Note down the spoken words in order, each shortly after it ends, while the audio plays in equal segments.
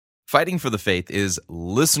Fighting for the Faith is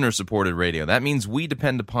listener-supported radio. That means we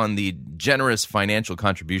depend upon the generous financial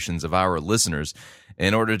contributions of our listeners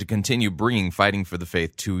in order to continue bringing Fighting for the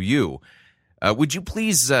Faith to you. Would you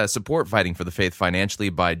please support Fighting for the Faith financially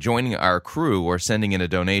by joining our crew or sending in a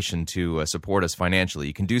donation to support us financially?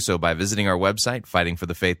 You can do so by visiting our website,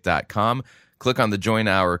 fightingforthefaith.com. Click on the Join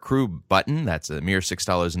Our Crew button. That's a mere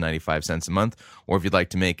 $6.95 a month. Or if you'd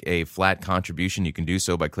like to make a flat contribution, you can do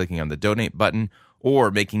so by clicking on the Donate button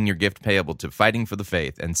or making your gift payable to Fighting for the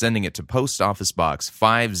Faith and sending it to Post Office Box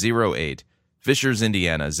 508, Fishers,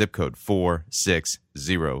 Indiana, zip code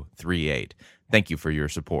 46038. Thank you for your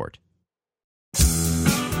support.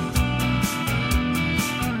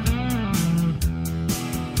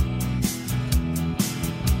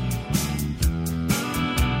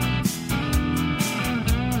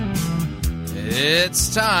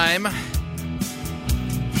 It's time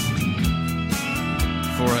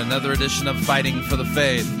for another edition of Fighting for the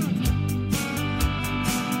Faith.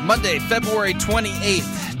 Monday, February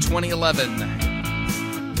 28th, 2011.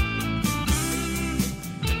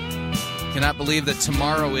 Cannot believe that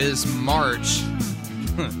tomorrow is March.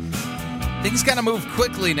 Things kind of move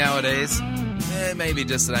quickly nowadays. Maybe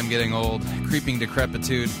just that I'm getting old. Creeping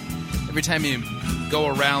decrepitude. Every time you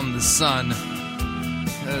go around the sun,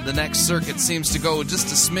 the next circuit seems to go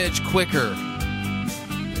just a smidge quicker.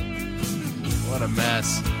 What a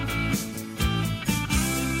mess.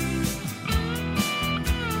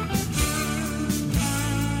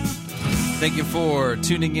 Thank you for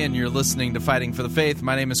tuning in. You're listening to Fighting for the Faith.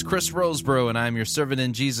 My name is Chris Roseborough, and I'm your servant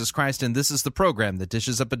in Jesus Christ, and this is the program that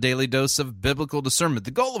dishes up a daily dose of biblical discernment,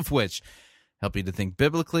 the goal of which help you to think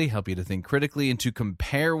biblically, help you to think critically, and to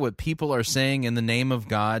compare what people are saying in the name of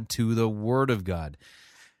God to the Word of God.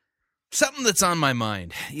 Something that's on my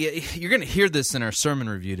mind. You're going to hear this in our sermon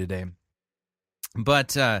review today.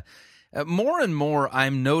 But more and more,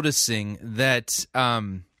 I'm noticing that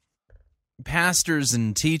pastors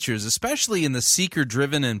and teachers, especially in the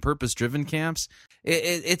seeker-driven and purpose-driven camps,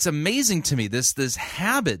 it's amazing to me this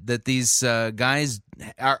habit that these guys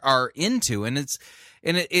are into, and it's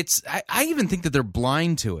I even think that they're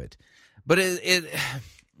blind to it. But here's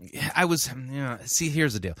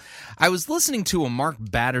the deal. I was listening to a Mark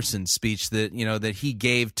Batterson speech that he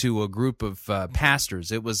gave to a group of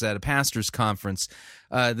pastors. It was at a pastors' conference.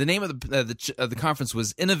 The name of the conference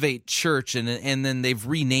was Innovate Church, and then they've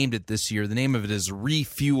renamed it this year. The name of it is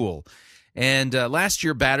Refuel. And last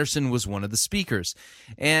year, Batterson was one of the speakers.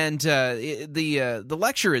 And the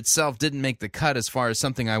lecture itself didn't make the cut as far as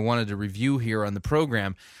something I wanted to review here on the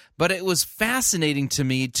program. But it was fascinating to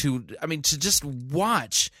me to just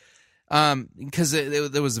watch, because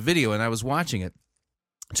there was a video and I was watching it,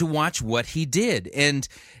 to watch what he did. And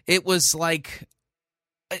it was like,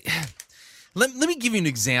 let me give you an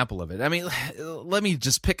example of it. I mean, let me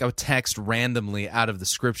just pick a text randomly out of the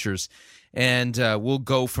scriptures, and we'll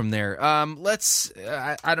go from there. I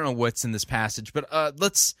don't know what's in this passage, but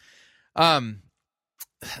let's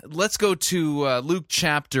go to Luke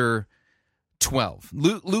chapter 12.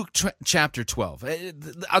 Luke chapter 12.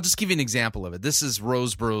 I'll just give you an example of it. This is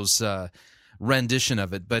Roseborough's rendition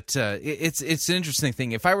of it, but it's an interesting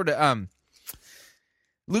thing. If I were to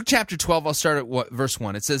Luke chapter 12, I'll start at verse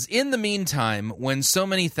 1. It says, "In the meantime, when so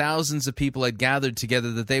many thousands of people had gathered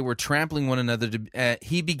together that they were trampling one another,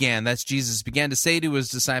 Jesus began to say to his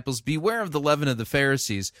disciples, 'Beware of the leaven of the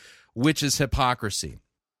Pharisees, which is hypocrisy.'"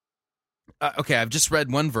 Okay, I've just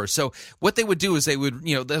read one verse. So what they would do is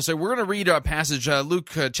they'll say, we're going to read our passage, Luke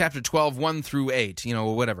chapter 12, 1 through 8,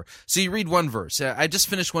 whatever. So you read one verse. I just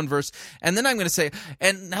finished one verse, and then I'm going to say,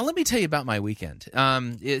 and now let me tell you about my weekend.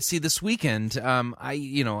 This weekend,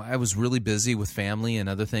 I was really busy with family and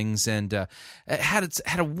other things, and had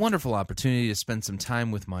a wonderful opportunity to spend some time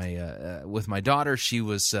with my daughter. She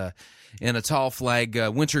was in a tall flag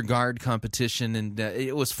winter guard competition, and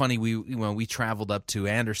it was funny. We traveled up to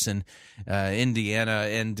Anderson, Indiana,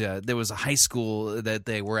 and there was a high school that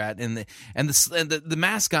they were at, and the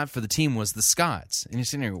mascot for the team was the Scots. And you're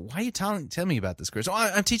sitting there, why are you telling me about this, Chris? Oh,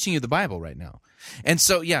 I'm teaching you the Bible right now. And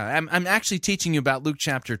so, I'm actually teaching you about Luke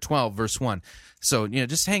chapter 12, verse 1. So,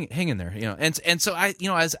 just hang in there, And so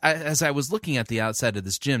as I was looking at the outside of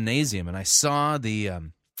this gymnasium, and I saw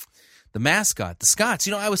the mascot, the Scots,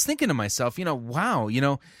 I was thinking to myself, wow,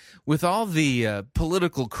 with all the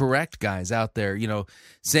political correct guys out there,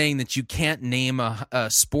 saying that you can't name a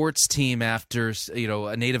sports team after,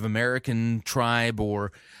 a Native American tribe,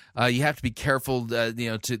 or you have to be careful,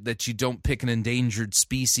 that you don't pick an endangered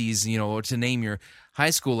species, or to name your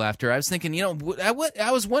high school after. I was thinking,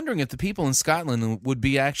 I was wondering if the people in Scotland would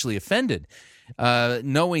be actually offended,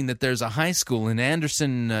 knowing that there's a high school in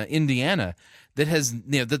Anderson, Indiana, that has,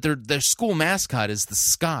 that their school mascot is the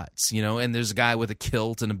Scots, and there's a guy with a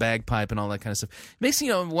kilt and a bagpipe and all that kind of stuff. It makes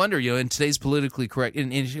me wonder, in today's politically correct,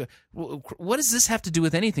 what does this have to do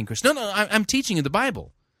with anything, Chris? No, I'm teaching you the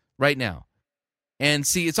Bible right now. And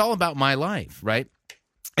see, it's all about my life, right?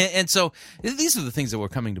 And so these are the things that were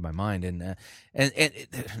coming to my mind, and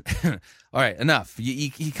all right, enough.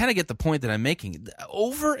 You kind of get the point that I'm making.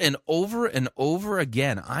 Over and over and over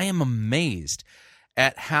again, I am amazed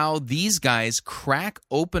at how these guys crack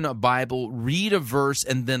open a Bible, read a verse,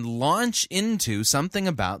 and then launch into something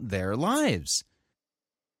about their lives.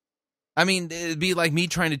 I mean, it'd be like me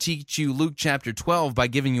trying to teach you Luke chapter 12 by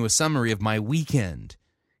giving you a summary of my weekend.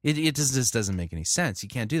 It just doesn't make any sense. You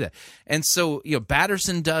can't do that. And so,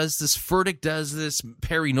 Batterson does this, Furtick does this,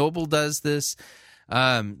 Perry Noble does this.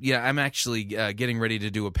 I'm actually getting ready to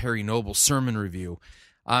do a Perry Noble sermon review.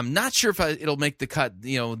 I'm not sure if it'll make the cut,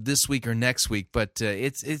 this week or next week, but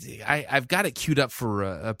I've got it queued up for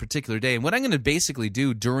a particular day. And what I'm going to basically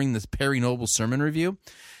do during this Perry Noble sermon review,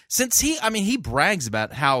 since he brags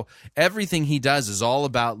about how everything he does is all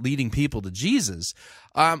about leading people to Jesus.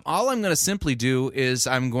 All I'm going to simply do is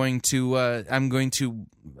I'm going to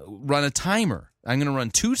run a timer. I'm going to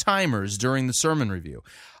run 2 timers during the sermon review.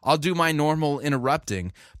 I'll do my normal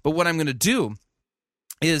interrupting, but what I'm going to do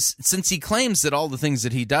is, since he claims that all the things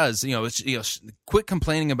that he does, quit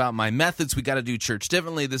complaining about my methods. We got to do church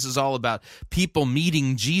differently. This is all about people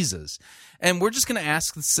meeting Jesus, and we're just going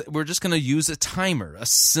to use a timer, a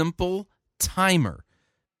simple timer,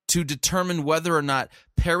 to determine whether or not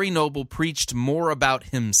Perry Noble preached more about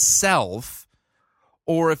himself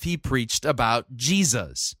or if he preached about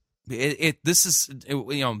Jesus. This is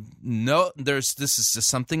just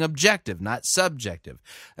something objective, not subjective.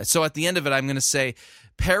 So at the end of it, I'm going to say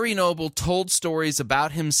Perry Noble told stories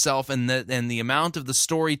about himself, and the amount of the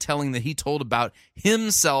storytelling that he told about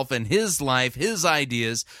himself and his life, his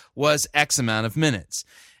ideas, was X amount of minutes.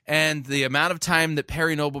 And the amount of time that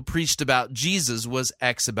Perry Noble preached about Jesus was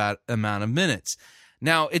X amount of minutes.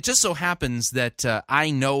 Now, it just so happens that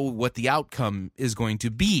I know what the outcome is going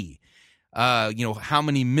to be. How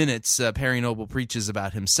many minutes Perry Noble preaches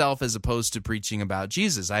about himself as opposed to preaching about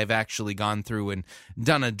Jesus. I've actually gone through and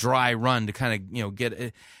done a dry run to kind of, get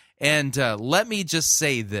it. And let me just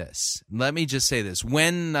say this.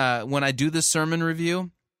 When I do this sermon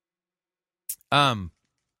review,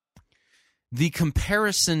 the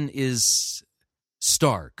comparison is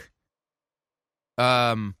stark.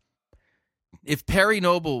 If Perry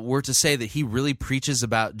Noble were to say that he really preaches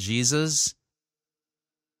about Jesus,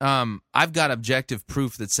 I've got objective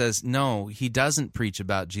proof that says, no, he doesn't preach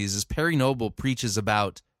about Jesus. Perry Noble preaches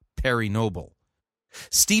about Perry Noble.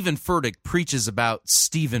 Stephen Furtick preaches about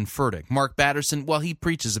Stephen Furtick. Mark Batterson, well, he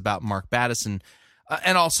preaches about Mark Batterson,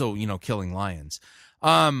 and also, killing lions.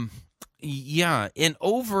 And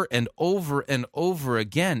over and over and over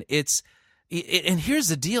again, and here's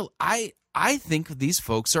the deal. I think these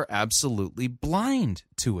folks are absolutely blind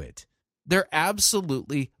to it. They're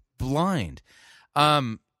absolutely blind.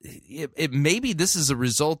 Maybe this is a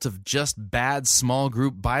result of just bad small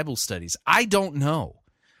group Bible studies. I don't know.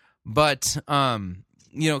 But,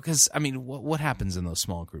 because, what happens in those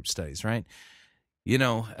small group studies, right?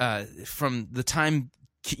 From the time,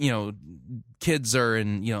 kids are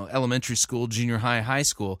in, elementary school, junior high, high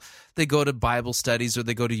school, they go to Bible studies or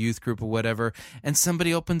they go to youth group or whatever, and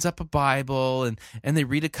somebody opens up a Bible and they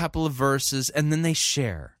read a couple of verses and then they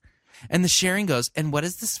share. And the sharing goes, and what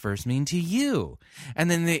does this verse mean to you?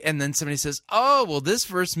 And then somebody says, oh, well, this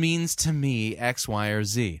verse means to me X, Y, or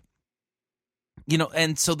Z.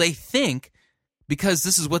 And so they think, because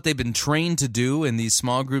this is what they've been trained to do in these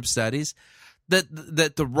small group studies,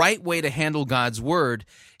 that the right way to handle God's word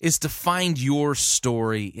is to find your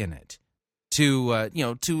story in it, to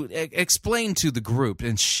explain to the group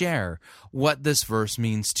and share what this verse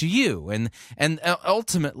means to you. And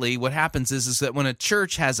ultimately what happens is that when a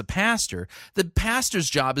church has a pastor, the pastor's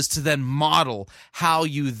job is to then model how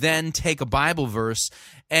you then take a Bible verse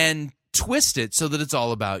and twist it so that it's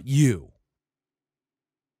all about you.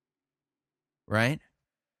 Right?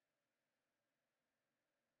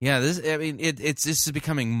 Yeah, it's just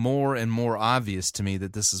becoming more and more obvious to me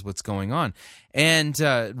that this is what's going on, and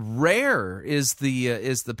rare is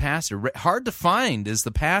the pastor. Hard to find is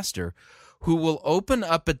the pastor who will open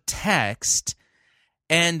up a text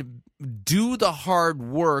and do the hard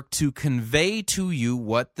work to convey to you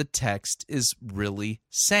what the text is really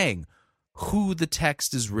saying, who the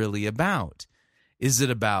text is really about. Is it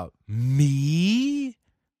about me?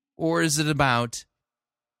 Or is it about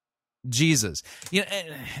Jesus?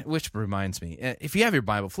 Which reminds me, if you have your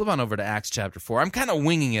Bible, flip on over to Acts chapter 4. I'm kind of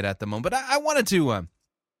winging it at the moment, but I wanted to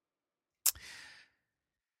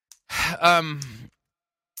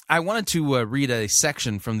I wanted to read a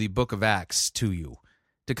section from the book of Acts to you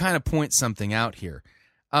to kind of point something out here.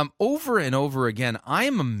 Over and over again, I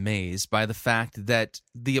am amazed by the fact that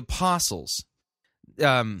the apostles,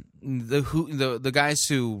 the guys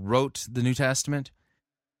who wrote the New Testament,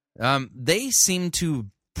 they seem to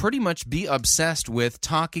pretty much be obsessed with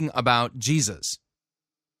talking about Jesus.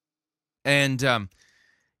 And to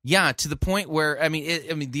the point where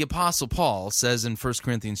the Apostle Paul says in 1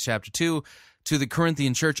 Corinthians chapter 2, to the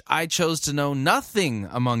Corinthian church, I chose to know nothing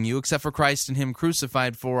among you except for Christ and Him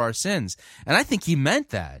crucified for our sins. And I think he meant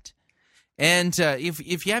that. And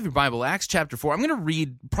if you have your Bible, Acts chapter 4, I'm going to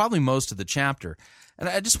read probably most of the chapter. And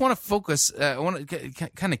I just want to focus, I want to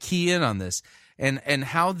kind of key in on this and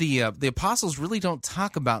how the apostles really don't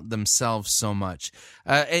talk about themselves so much.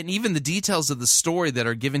 And even the details of the story that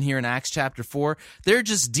are given here in Acts chapter 4, they're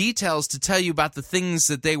just details to tell you about the things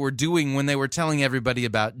that they were doing when they were telling everybody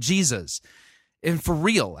about Jesus. And for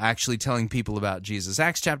real, actually telling people about Jesus.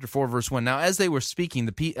 Acts chapter 4, verse 1. Now, as they were speaking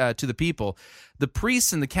to the people, the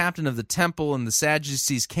priests and the captain of the temple and the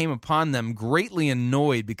Sadducees came upon them greatly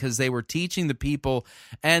annoyed because they were teaching the people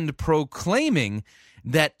and proclaiming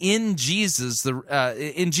that in Jesus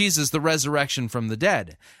the resurrection from the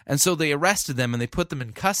dead. And so they arrested them and they put them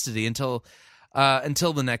in custody until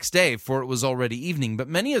the next day, for it was already evening. But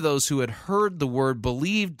many of those who had heard the word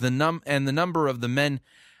believed, and the number of the men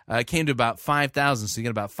came to about 5,000. So you get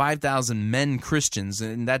about 5,000 men Christians,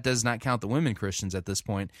 and that does not count the women Christians at this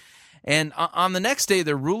point. And on the next day,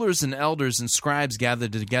 their rulers and elders and scribes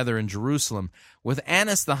gathered together in Jerusalem with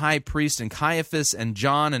Annas the high priest and Caiaphas and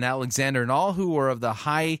John and Alexander and all who were of the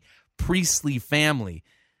high priestly family.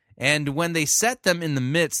 And when they set them in the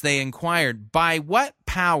midst, they inquired, by what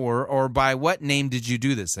power or by what name did you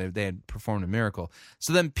do this? They had performed a miracle.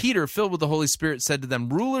 So then Peter, filled with the Holy Spirit, said to them,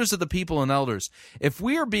 rulers of the people and elders, if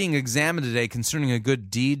we are being examined today concerning a good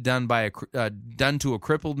deed done to a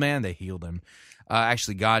crippled man, they healed him.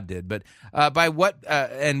 Actually, God did. But by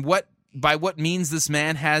what means this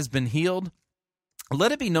man has been healed?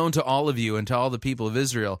 Let it be known to all of you and to all the people of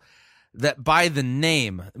Israel that by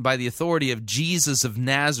the authority of Jesus of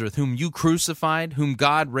Nazareth, whom you crucified, whom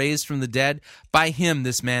God raised from the dead, by him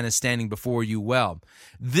this man is standing before you well.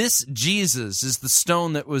 This Jesus is the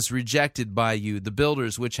stone that was rejected by you, the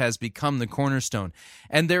builders, which has become the cornerstone.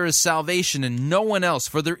 And there is salvation in no one else,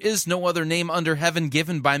 for there is no other name under heaven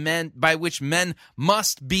given by men by which men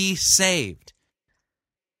must be saved.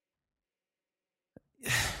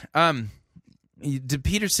 Did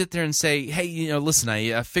Peter sit there and say, hey, listen,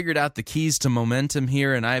 I figured out the keys to momentum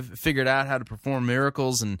here, and I've figured out how to perform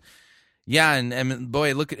miracles, and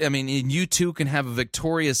boy, you too can have a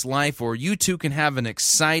victorious life, or you too can have an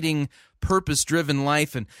exciting, purpose-driven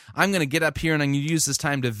life, and I'm going to get up here and I'm going to use this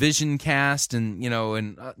time to vision cast, and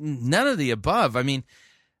none of the above.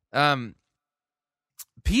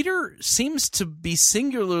 Peter seems to be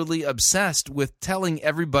singularly obsessed with telling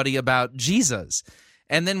everybody about Jesus.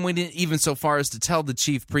 And then went even so far as to tell the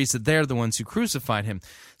chief priests that they're the ones who crucified him.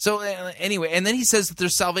 So anyway, and then he says that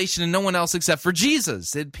there's salvation in no one else except for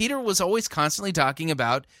Jesus. And Peter was always constantly talking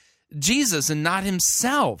about Jesus and not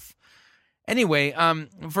himself. Anyway,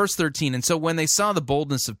 verse 13, and so when they saw the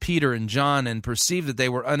boldness of Peter and John and perceived that they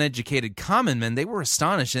were uneducated common men, they were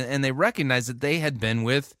astonished, and they recognized that they had been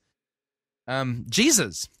with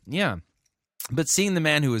Jesus. Yeah. But seeing the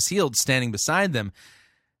man who was healed standing beside them,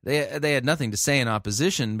 They had nothing to say in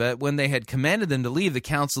opposition, but when they had commanded them to leave the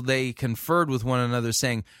council, they conferred with one another,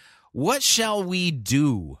 saying, what shall we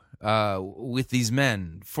do with these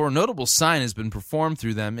men? For a notable sign has been performed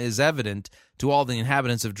through them, is evident to all the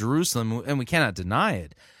inhabitants of Jerusalem, and we cannot deny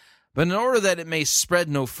it. But in order that it may spread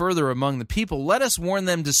no further among the people, let us warn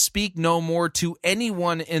them to speak no more to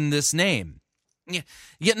anyone in this name.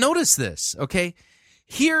 Yet notice this, okay?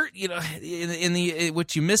 Here,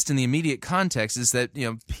 what you missed in the immediate context is that,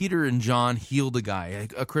 Peter and John healed a guy,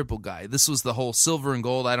 a crippled guy. This was the whole silver and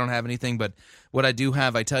gold. I don't have anything, but what I do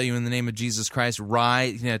have, I tell you in the name of Jesus Christ,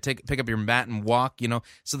 rise, pick up your mat and walk,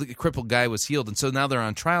 So the crippled guy was healed, and so now they're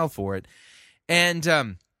on trial for it.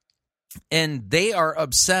 And they are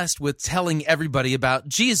obsessed with telling everybody about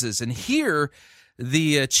Jesus. And here,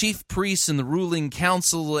 the chief priests and the ruling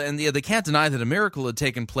council, and they can't deny that a miracle had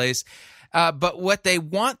taken place, but what they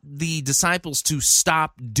want the disciples to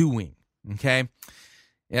stop doing, okay?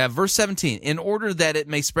 Yeah, verse 17, in order that it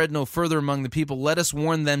may spread no further among the people, let us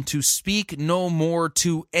warn them to speak no more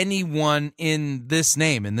to anyone in this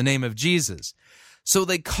name, in the name of Jesus. So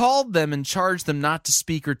they called them and charged them not to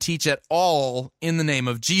speak or teach at all in the name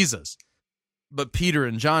of Jesus. But Peter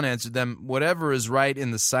and John answered them, whatever is right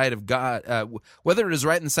in the sight of God, whether it is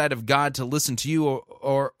right in the sight of God to listen to you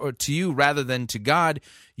or to you rather than to God,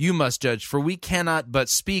 you must judge. For we cannot but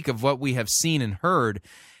speak of what we have seen and heard.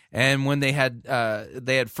 And when they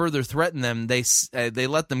had further threatened them, they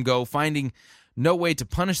let them go, finding no way to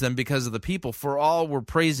punish them because of the people. For all were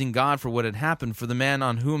praising God for what had happened. For the man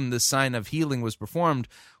on whom this sign of healing was performed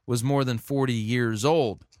was more than 40 years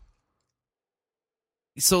old.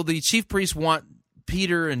 So the chief priests want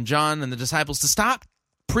Peter and John and the disciples to stop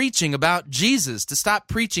preaching about Jesus, to stop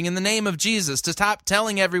preaching in the name of Jesus, to stop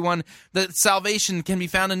telling everyone that salvation can be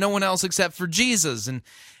found in no one else except for Jesus. And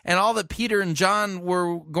all that Peter and John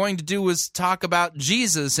were going to do was talk about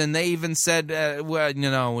Jesus, and they even said,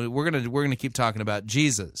 well, we're gonna keep talking about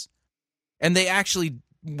Jesus. And they actually,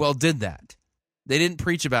 did that. They didn't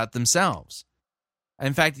preach about themselves.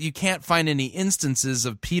 In fact, you can't find any instances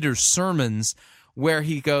of Peter's sermons where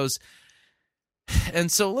he goes,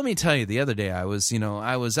 and so let me tell you, the other day I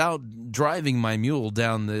was out driving my mule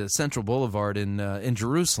down the Central Boulevard in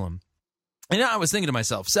Jerusalem, and I was thinking to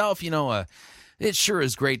myself, it sure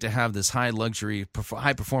is great to have this high luxury,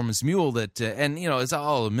 high performance mule that, it's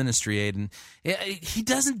all a ministry aid, and he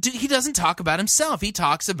doesn't talk about himself. He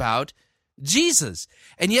talks about Jesus.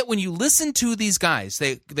 And yet when you listen to these guys,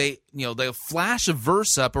 they'll flash a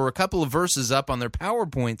verse up or a couple of verses up on their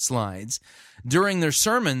PowerPoint slides during their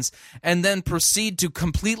sermons and then proceed to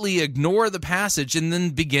completely ignore the passage and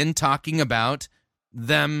then begin talking about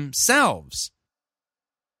themselves.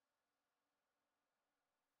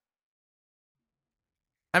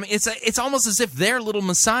 I mean, it's almost as if they're little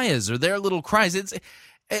messiahs or they're little Christ.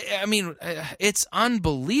 It's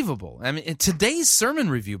unbelievable. I mean, today's sermon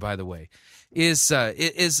review, by the way, is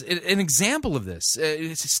an example of this.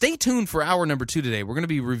 Stay tuned for hour number 2 today. We're going to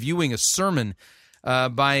be reviewing a sermon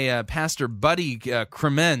by Pastor Buddy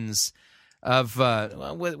Cremens of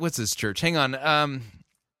what's his church? Hang on,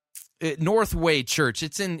 Northway Church.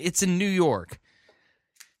 It's in New York.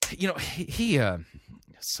 He it's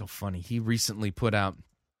so funny. He recently put out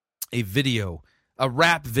a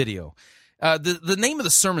rap video. The name of the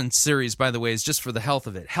sermon series, by the way, is Just for the Health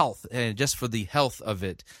of It. Just for the Health of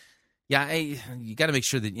It. Yeah, you got to make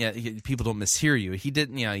sure that people don't mishear you. He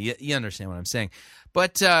didn't. You understand what I'm saying.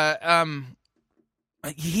 But the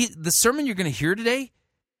sermon you're going to hear today,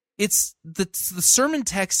 it's the sermon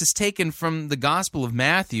text is taken from the Gospel of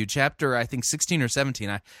Matthew, chapter I think 16 or 17.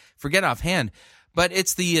 I forget offhand, but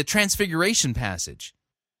it's the Transfiguration passage.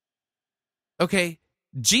 Okay,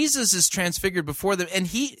 Jesus is transfigured before them, and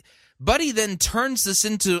Buddy then turns this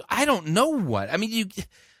into I don't know what.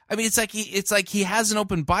 It's like he has an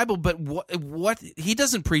open Bible, but what he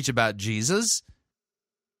doesn't preach about Jesus.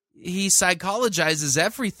 He psychologizes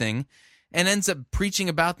everything and ends up preaching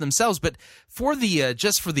about themselves. But for the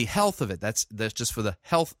just for the health of it, that's just for the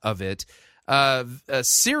health of it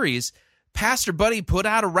series. Pastor Buddy put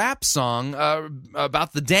out a rap song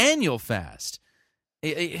about the Daniel fast.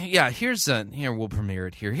 Yeah, here we'll premiere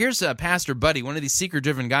it here. Here's Pastor Buddy, one of these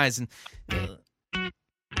seeker-driven guys, and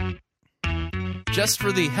just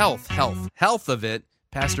for the health of it,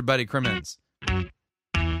 Pastor Buddy Cremens.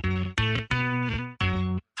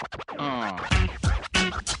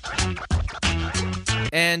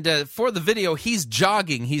 And for the video, he's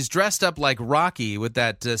jogging. He's dressed up like Rocky with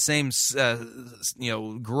that same,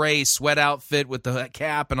 gray sweat outfit with the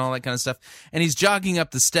cap and all that kind of stuff. And he's jogging up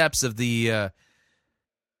the steps of the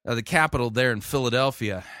Capitol there in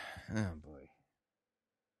Philadelphia. Oh boy!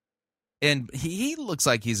 And he looks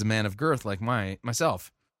like he's a man of girth, like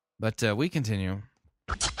myself. But we continue.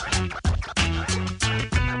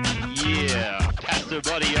 Yeah, Pastor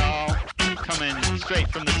Buddy, y'all, coming straight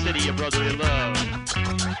from the city of brotherly love,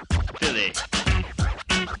 Philly.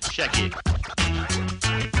 Check it.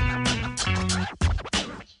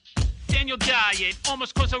 Daniel diet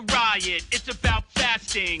almost caused a riot. It's about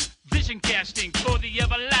fasting, vision casting for the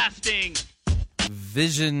everlasting.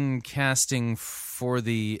 Vision casting for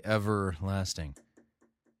the everlasting.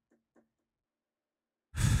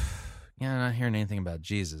 Yeah, I'm not hearing anything about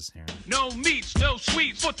Jesus here. No meats, no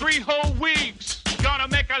sweets for 3 whole weeks. Gonna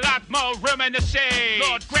make a lot more reminiscing.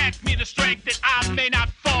 Lord, grant me the strength that I may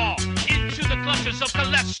not fall into the clutches of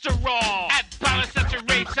cholesterol. At polycystic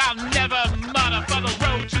rates, I'll never mutter. For the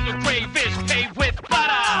road to the grave is paved with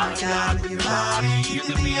butter. God, your body, you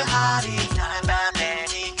can be a hottie. It's not about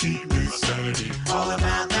vanity. Keep me sanity. All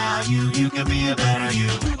about value, you can be a better you.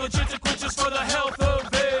 2 legit quenches for the health of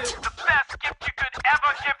it. The best gift you could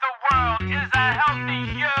ever give the world is a healthy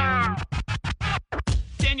you.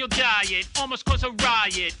 Daniel died. diet almost cause a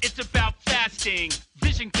riot. It's about fasting,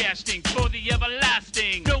 vision casting for the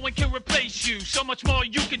everlasting. No one can replace you, so much more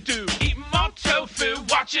you can do. Eating more tofu,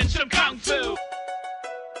 watching some kung fu.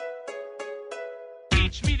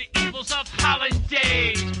 Teach me the evils of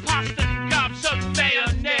hollandaise, pasta and gobs of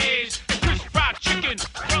mayonnaise, and crisp fried chicken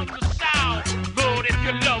from the south. Lord, if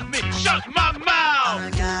you love me, shut my mouth. On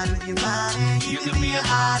God with your body, you can be a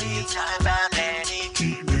hottie. It's not about nanny,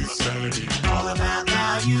 keep me sanity. All about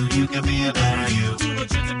now you can be a better you. 2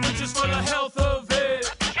 legitimate quenches for the health of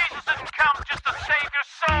it. Jesus didn't come just to save your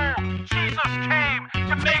soul. Jesus came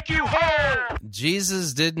to make you whole.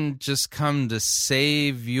 Jesus didn't just come to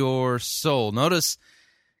save your soul. Notice,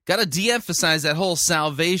 got to de-emphasize that whole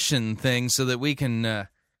salvation thing so that we can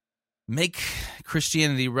make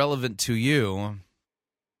Christianity relevant to you.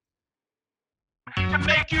 To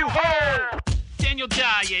make you whole. Daniel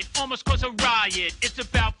diet almost caused a riot. It's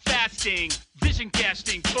about fasting, vision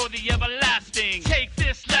casting for the everlasting. Take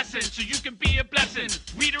this lesson so you can be a blessing.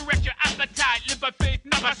 Redirect your appetite, live by faith,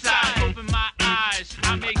 not by sight. Open my eyes,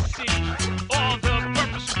 I may see all the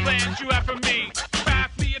purposeful plans you have for me.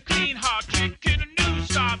 Craft me a clean heart, chicken a new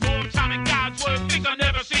start. More time in God's word, things I've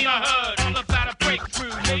never seen or heard. All about a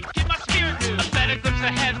breakthrough, making my spirit new. A better glimpse of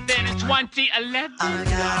heaven in 2011. On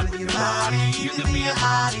God with your body, you can be a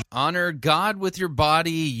hottie. Honor God with your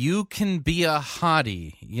body, you can be a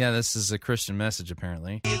hottie. Yeah, this is a Christian message,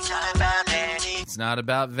 apparently. It's not about nanny, It's not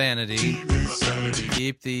about vanity.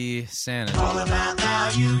 Keep the sanity. all about now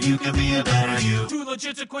you can be a better you. 2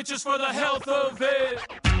 legit quenches for the health of it.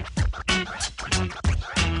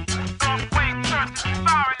 Earthquake, thirst,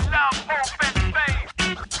 sorry, love, hope, and faith.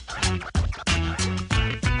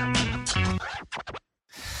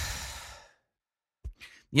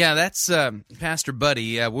 Yeah, that's Pastor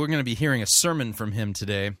Buddy. We're going to be hearing a sermon from him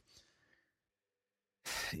today.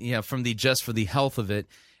 Yeah, from the Just for the Health of It.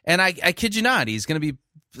 And I kid you not, he's going to be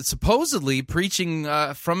supposedly preaching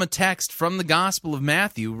from a text from the Gospel of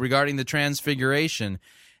Matthew regarding the Transfiguration.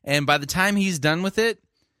 And by the time he's done with it,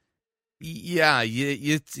 yeah,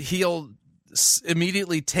 he'll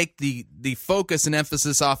immediately take the focus and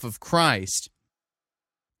emphasis off of Christ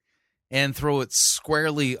and throw it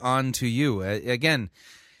squarely onto you. Again,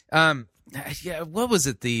 yeah, what was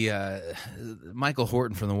it? The Michael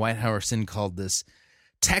Horton from the White House Inn called this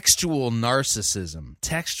textual narcissism.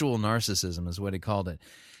 Textual narcissism is what he called it.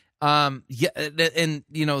 Yeah, and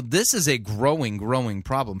you know, this is a growing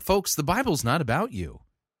problem, folks. The Bible's not about you.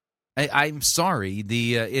 I'm sorry,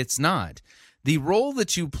 it's not. The role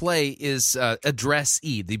that you play is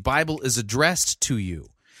addressee. The Bible is addressed to you.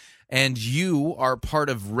 And you are part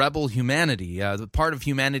of rebel humanity, the part of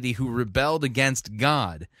humanity who rebelled against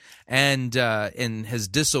God and has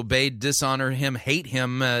disobeyed, dishonored him, hate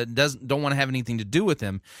him, don't want to have anything to do with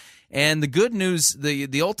him. And the good news,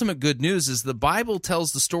 the ultimate good news is the Bible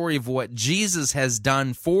tells the story of what Jesus has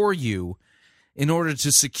done for you in order to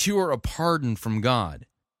secure a pardon from God.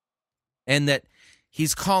 And that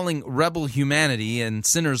he's calling rebel humanity and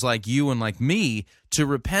sinners like you and like me to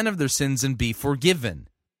repent of their sins and be forgiven.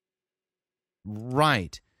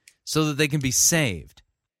 Right, so that they can be saved.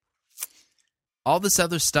 All this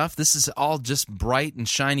other stuff, this is all just bright and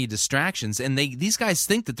shiny distractions, and these guys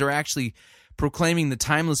think that they're actually proclaiming the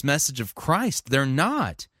timeless message of Christ. They're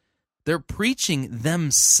not. They're preaching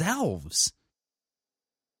themselves.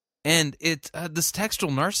 And this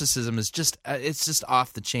textual narcissism is just it's just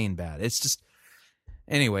off the chain bad. It's just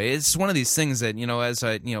anyway, it's one of these things that, you know, as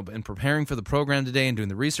I, you know, in preparing for the program today and doing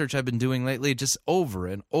the research I've been doing lately, just over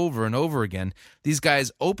and over and over again, these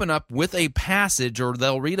guys open up with a passage, or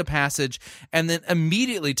they'll read a passage and then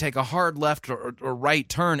immediately take a hard left or right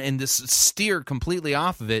turn and just steer completely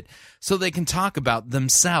off of it so they can talk about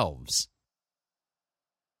themselves.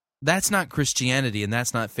 That's not Christianity, and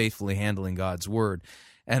that's not faithfully handling God's word.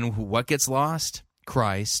 And what gets lost?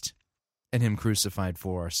 Christ and him crucified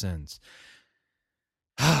for our sins.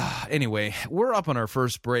 Anyway, we're up on our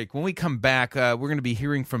first break. When we come back, we're going to be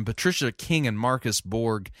hearing from Patricia King and Marcus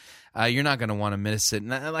Borg. You're not going to want to miss it.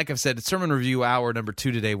 And like I've said, it's Sermon Review Hour number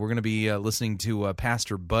 2 today. We're going to be listening to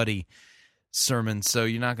Pastor Buddy sermon, so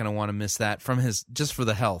you're not going to want to miss that from his, just for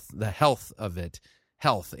the health of it.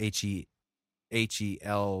 Health, H-E-L-T-H,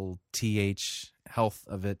 health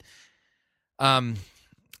of it.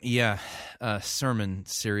 Sermon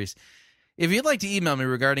series. If you'd like to email me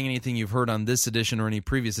regarding anything you've heard on this edition or any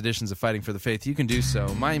previous editions of Fighting for the Faith, you can do so.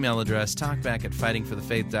 My email address,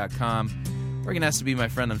 talkback@fightingforthefaith.com. Or you can ask to be my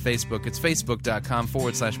friend on Facebook. It's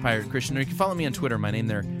facebook.com/Pirate Christian. Or you can follow me on Twitter. My name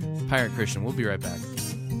there, Pirate Christian. We'll be right back.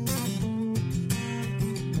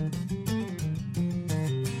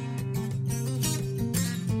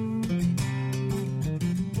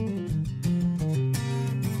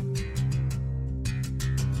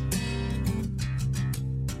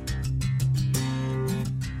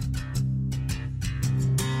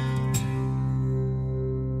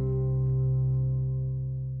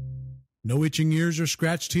 No itching ears are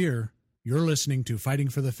scratched here. You're listening to Fighting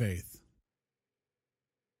for the Faith.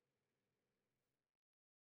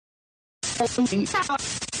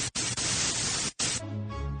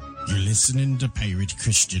 You're listening to Pirate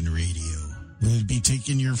Christian Radio. We'll be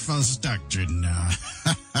taking your false doctrine now.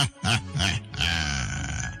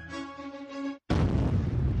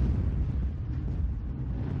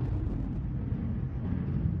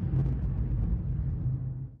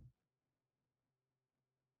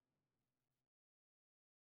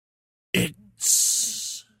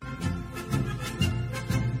 It's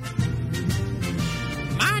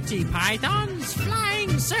Monty Python's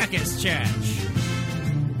Flying Circus Church.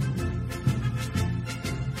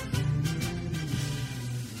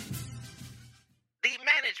 The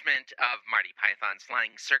management of Marty Python's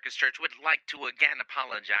Flying Circus Church would like to again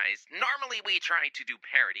apologize. Normally we try to do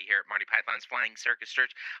parody here at Marty Python's Flying Circus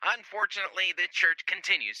Church. Unfortunately, the church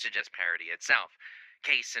continues to just parody itself.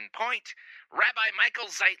 Case in point, Rabbi Michael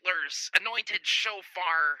Zeitler's Anointed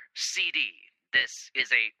Shofar CD. This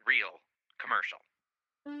is a real commercial.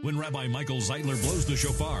 When Rabbi Michael Zeitler blows the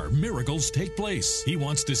shofar, miracles take place. He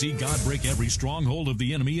wants to see God break every stronghold of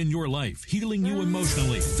the enemy in your life, healing you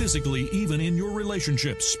emotionally, physically, even in your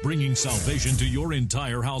relationships, bringing salvation to your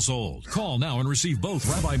entire household. Call now and receive both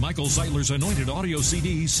Rabbi Michael Zeitler's anointed audio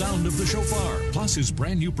CD, Sound of the Shofar, plus his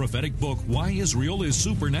brand new prophetic book, Why Israel is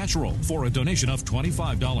Supernatural, for a donation of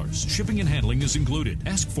 $25. Shipping and handling is included.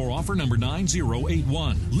 Ask for offer number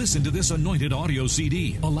 9081. Listen to this anointed audio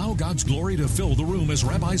CD. Allow God's glory to fill the room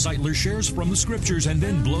as Rabbi Zeitler shares from the scriptures and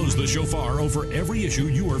then blows the shofar over every issue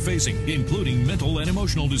you are facing, including mental and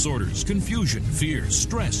emotional disorders, confusion, fears,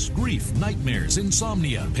 stress, grief, nightmares,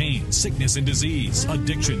 insomnia, pain, sickness and disease,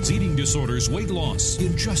 addictions, eating disorders, weight loss,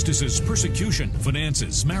 injustices, persecution,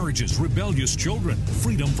 finances, marriages, rebellious children,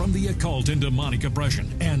 freedom from the occult and demonic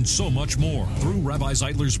oppression, and so much more. Through Rabbi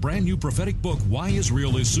Zeitler's brand new prophetic book, Why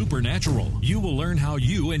Israel is Supernatural, you will learn how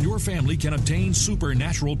you and your family can obtain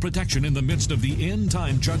supernatural protection in the midst of the end time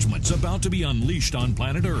judgments about to be unleashed on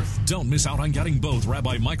planet Earth. Don't miss out on getting both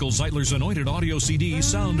Rabbi Michael Zeitler's anointed audio CD,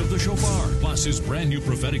 Sound of the Shofar, plus his brand new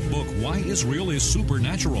prophetic book, Why Israel is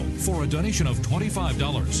Supernatural, for a donation of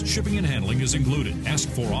 $25. Shipping and handling is included. Ask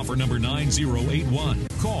for offer number 9081.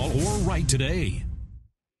 Call or write today.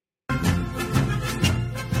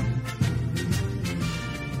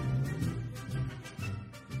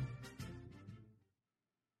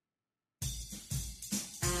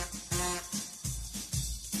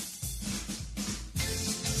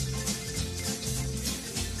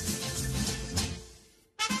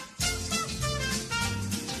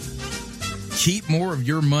 Keep more of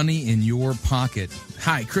your money in your pocket.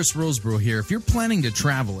 Hi, Chris Roseborough here. If you're planning to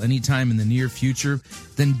travel anytime in the near future,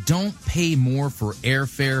 then don't pay more for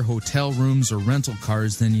airfare, hotel rooms, or rental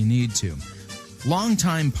cars than you need to.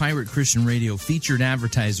 Longtime Pirate Christian Radio featured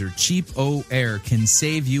advertiser Cheap O Air can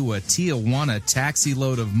save you a Tijuana taxi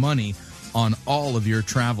load of money on all of your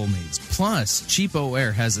travel needs. Plus, Cheap O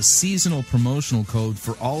Air has a seasonal promotional code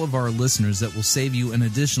for all of our listeners that will save you an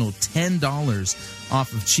additional $10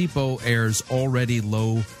 off of Cheap O Air's already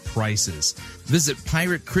low prices. Visit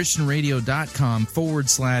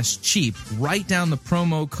piratechristianradio.com/cheap. Write down the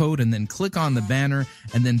promo code and then click on the banner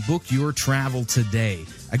and then book your travel today.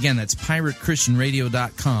 Again, that's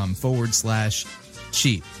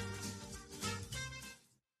piratechristianradio.com/cheap.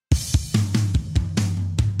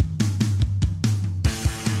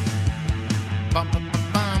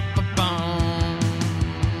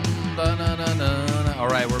 All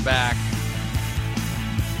right, we're back.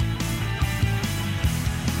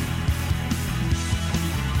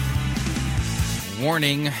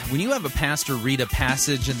 Warning, when you have a pastor read a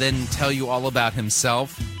passage and then tell you all about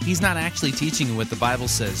himself, he's not actually teaching you what the Bible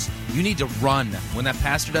says. You need to run. When that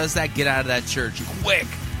pastor does that, get out of that church quick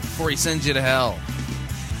before he sends you to hell.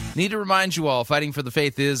 Need to remind you all, Fighting for the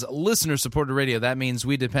Faith is listener-supported radio. That means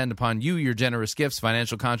we depend upon you, your generous gifts,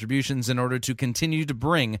 financial contributions, in order to continue to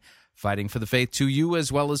bring Fighting for the Faith to you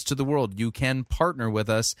as well as to the world. You can partner with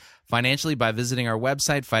us financially by visiting our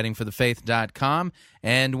website, fightingforthefaith.com.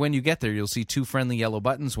 And when you get there, you'll see two friendly yellow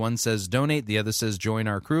buttons. One says Donate, the other says Join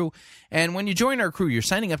Our Crew. And when you join our crew, you're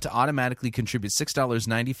signing up to automatically contribute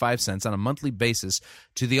 $6.95 on a monthly basis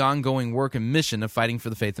to the ongoing work and mission of Fighting for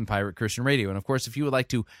the Faith and Pirate Christian Radio. And, of course, if you would like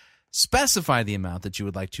to specify the amount that you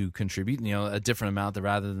would like to contribute, a different amount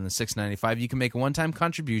rather than the $6.95, you can make a one-time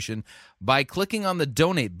contribution by clicking on the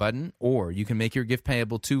Donate button, or you can make your gift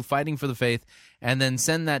payable to Fighting for the Faith and then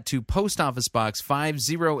send that to Post Office Box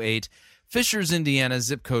 508, Fishers, Indiana,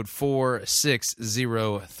 zip code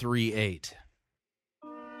 46038.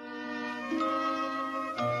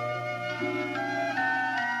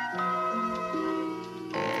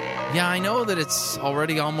 Yeah, I know that it's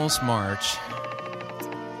already almost March,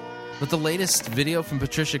 but the latest video from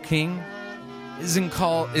Patricia King is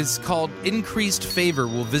called Increased Favor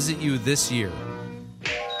Will Visit You This Year.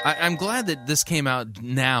 I'm glad that this came out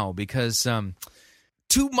now because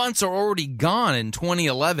 2 months are already gone in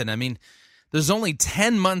 2011. I mean, there's only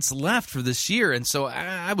 10 months left for this year, and so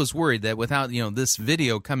I was worried that without this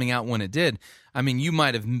video coming out when it did, I mean, you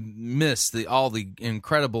might have missed all the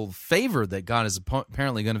incredible favor that God is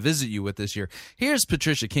apparently going to visit you with this year. Here's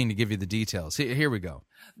Patricia King to give you the details. Here we go.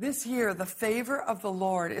 This year, the favor of the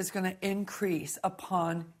Lord is going to increase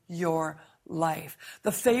upon your life.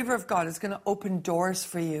 The favor of God is going to open doors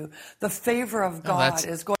for you. The favor of God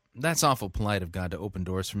is going. That's awful polite of God to open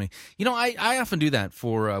doors for me. I often do that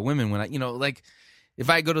for women when like if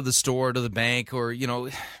I go to the store, to the bank, or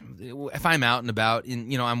if I'm out and about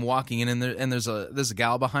and I'm walking in and there's a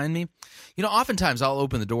gal behind me, oftentimes I'll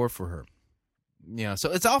open the door for her.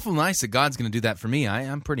 So it's awful nice that God's going to do that for me.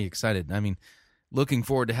 I'm pretty excited. I mean, looking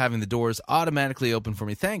forward to having the doors automatically open for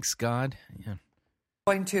me. Thanks, God. Yeah.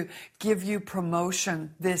 Going to give you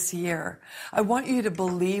promotion this year. I want you to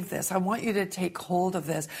believe this. I want you to take hold of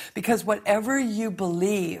this, because whatever you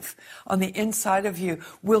believe on the inside of you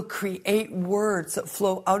will create words that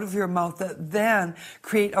flow out of your mouth that then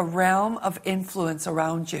create a realm of influence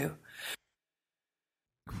around you.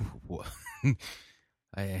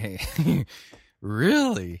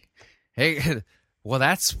 Really? Hey, well,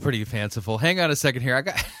 that's pretty fanciful. Hang on a second here. I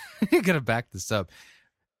gotta back this up.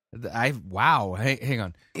 Wow. Hang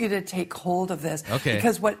on. You to take hold of this. Okay.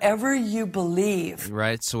 Because whatever you believe.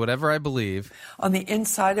 Right. So whatever I believe. On the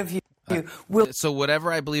inside of you. Will. So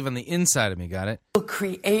whatever I believe on the inside of me, got it? Will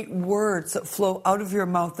create words that flow out of your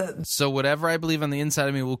mouth. So whatever I believe on the inside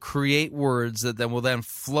of me will create words that will then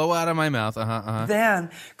flow out of my mouth. Then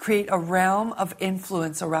create a realm of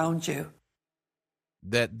influence around you.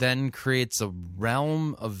 That then creates a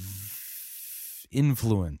realm of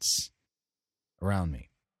influence around me.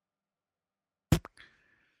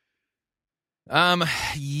 I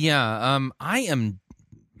am,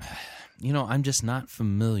 I'm just not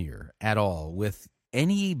familiar at all with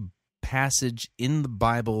any passage in the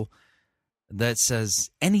Bible that says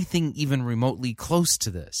anything even remotely close to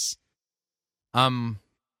this.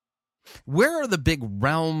 Where are the big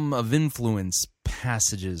realm of influence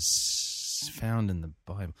passages found in the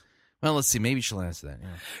Bible? Well, let's see. Maybe she'll answer that. Yeah.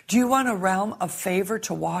 Do you want a realm of favor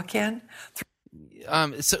to walk in?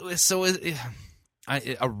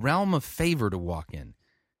 A realm of favor to walk in.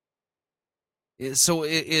 So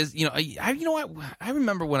it is, I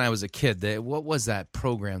remember when I was a kid, what was that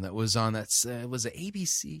program that was on was it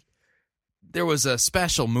ABC? There was a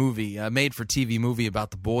special movie, a made-for-TV movie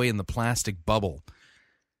about the boy in the plastic bubble.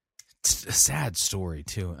 It's a sad story,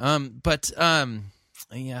 too.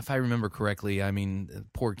 If I remember correctly, I mean, the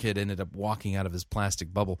poor kid ended up walking out of his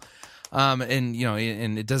plastic bubble. And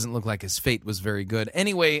it doesn't look like his fate was very good.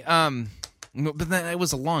 Anyway, but then it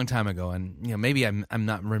was a long time ago, and maybe I'm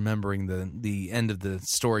not remembering the end of the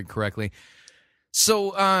story correctly.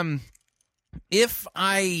 So if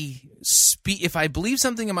I believe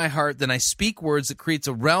something in my heart, then I speak words that creates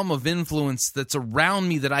a realm of influence that's around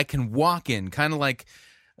me that I can walk in, kind of like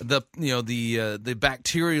the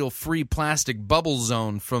bacterial-free plastic bubble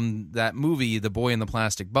zone from that movie, The Boy in the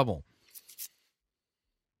Plastic Bubble.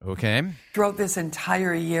 Okay. Throughout this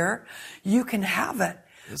entire year, you can have it.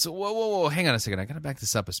 So whoa, hang on a second. I got to back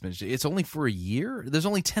this up a smidge. It's only for a year? There's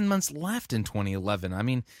only 10 months left in 2011. I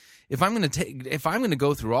mean, if I'm going to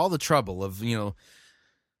go through all the trouble of,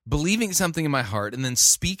 believing something in my heart and then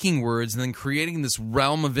speaking words and then creating this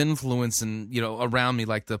realm of influence and, around me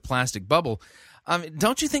like the plastic bubble,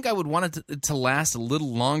 don't you think I would want it to last a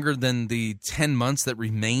little longer than the 10 months that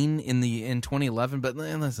remain in 2011? But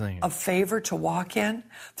let's see. A favor to walk in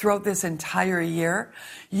throughout this entire year,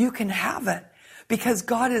 you can have it. Because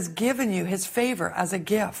God has given you his favor as a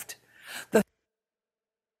gift.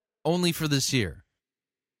 Only for this year.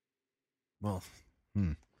 Well,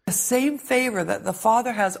 The same favor that the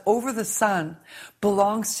Father has over the Son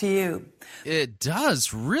belongs to you. It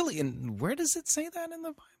does, really? And where does it say that in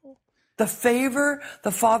the Bible? The favor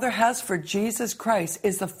the Father has for Jesus Christ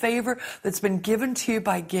is the favor that's been given to you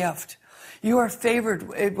by gift. You are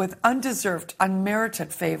favored with undeserved,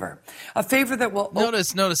 unmerited favor. A favor that will...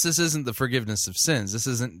 Notice, this isn't the forgiveness of sins. This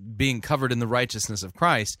isn't being covered in the righteousness of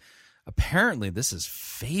Christ. Apparently, this is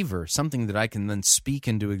favor, something that I can then speak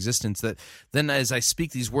into existence, that then as I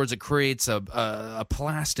speak these words, it creates a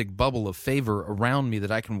plastic bubble of favor around me that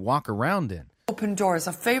I can walk around in. Open doors,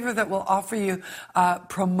 a favor that will offer you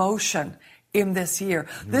promotion in this year.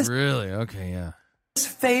 Really? Okay, yeah. This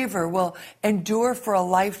favor will endure for a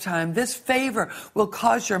lifetime. This favor will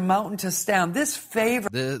cause your mountain to stand. This favor.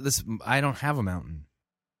 I don't have a mountain.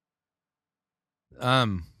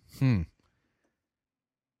 You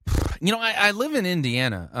know, I live in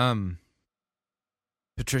Indiana,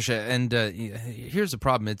 Patricia, and here's the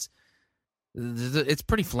problem. It's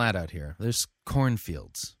pretty flat out here. There's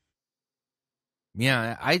cornfields.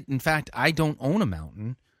 Yeah, in fact, I don't own a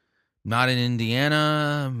mountain. Not in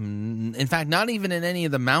Indiana. In fact, not even in any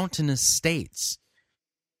of the mountainous states.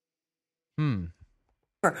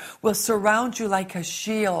 Will surround you like a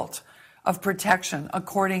shield of protection,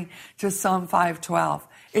 according to Psalm 5:12.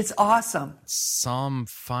 It's awesome. Psalm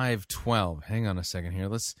 5:12. Hang on a second here.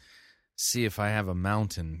 Let's see if I have a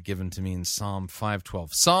mountain given to me in Psalm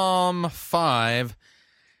 5:12. Psalm 5.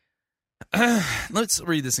 Let's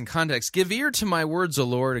read this in context. Give ear to my words, O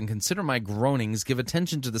Lord, and consider my groanings. Give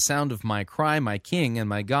attention to the sound of my cry, my King and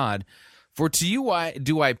my God. For to you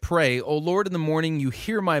do I pray. O Lord, in the morning you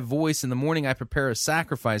hear my voice. In the morning I prepare a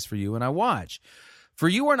sacrifice for you, and I watch. For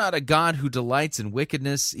you are not a God who delights in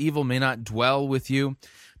wickedness. Evil may not dwell with you.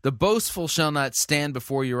 The boastful shall not stand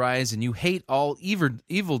before your eyes, and you hate all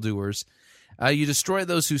evildoers. You destroy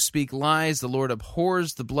those who speak lies. The Lord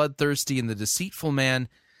abhors the bloodthirsty and the deceitful man.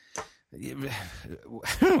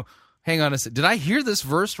 Hang on a second. Did I hear this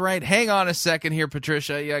verse right? Hang on a second here,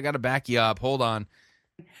 Patricia. Yeah, I got to back you up. Hold on.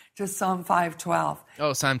 Just Psalm 5:12.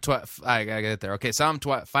 Oh, Psalm 12. I got to get there. Okay, Psalm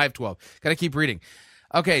 5:12. Got to keep reading.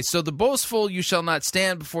 Okay, so the boastful you shall not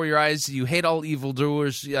stand before your eyes. You hate all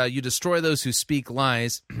evildoers. You destroy those who speak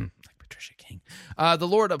lies. Like Patricia King. The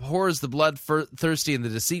Lord abhors the bloodthirsty and the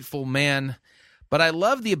deceitful man. But I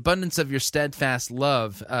love the abundance of your steadfast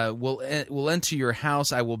love. Will enter your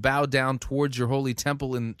house. I will bow down towards your holy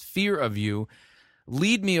temple in fear of you.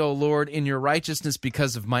 Lead me, O Lord, in your righteousness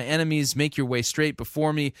because of my enemies. Make your way straight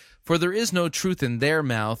before me. For there is no truth in their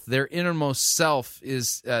mouth. Their inmost self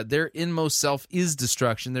is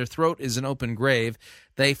destruction. Their throat is an open grave.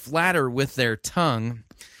 They flatter with their tongue.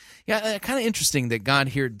 Yeah, kind of interesting that God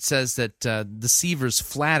here says that deceivers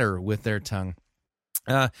flatter with their tongue.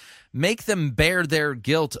 Make them bear their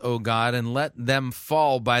guilt, O God, and let them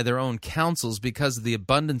fall by their own counsels because of the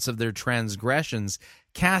abundance of their transgressions.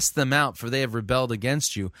 Cast them out, for they have rebelled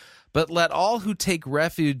against you. But let all who take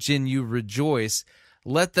refuge in you rejoice.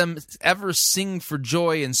 Let them ever sing for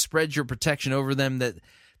joy and spread your protection over them, that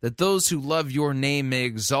those who love your name may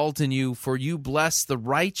exalt in you. For you bless the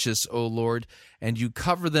righteous, O Lord, and you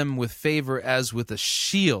cover them with favor as with a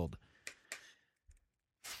shield.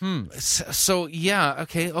 So yeah,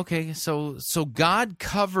 okay. So God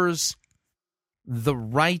covers the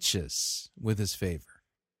righteous with his favor,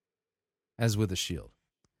 as with a shield.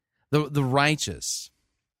 The righteous.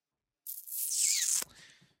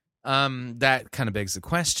 That kind of begs the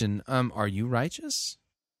question, are you righteous?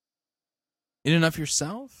 In and of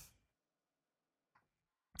yourself?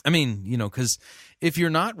 I mean, because if you're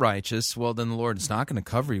not righteous, well, then the Lord is not going to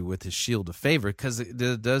cover you with his shield of favor, because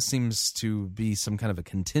it does seems to be some kind of a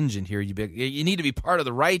contingent here. You need to be part of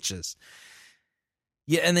the righteous.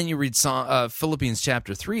 Yeah, and then you read Philippians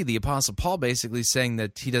chapter 3, the Apostle Paul basically saying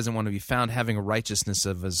that he doesn't want to be found having a righteousness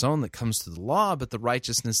of his own that comes to the law, but the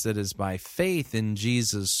righteousness that is by faith in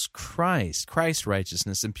Jesus Christ, Christ's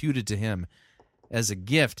righteousness imputed to him as a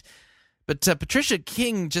gift. But Patricia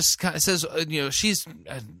King just kind of says, she's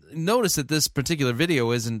noticed that this particular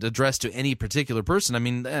video isn't addressed to any particular person. I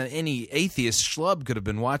mean, any atheist schlub could have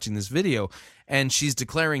been watching this video, and she's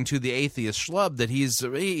declaring to the atheist schlub that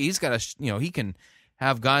he's got he can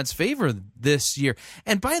have God's favor this year.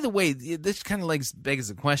 And by the way, this kind of begs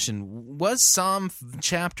the question: was Psalm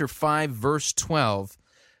chapter 5, verse 12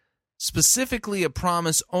 specifically a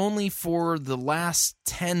promise only for the last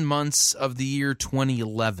 10 months of the year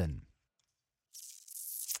 2011?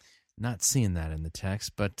 Not seeing that in the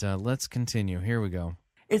text, but let's continue. Here we go.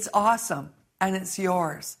 It's awesome, and it's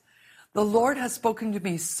yours. The Lord has spoken to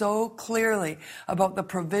me so clearly about the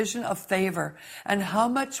provision of favor and how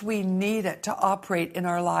much we need it to operate in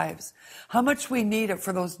our lives, how much we need it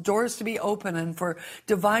for those doors to be open and for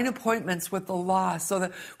divine appointments with the law so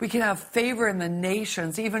that we can have favor in the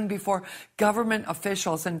nations, even before government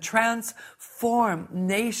officials, and transform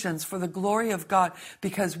nations for the glory of God,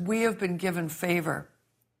 because we have been given favor.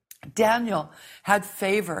 Daniel had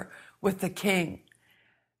favor with the king.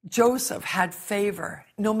 Joseph had favor.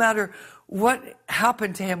 No matter what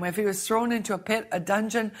happened to him, if he was thrown into a pit, a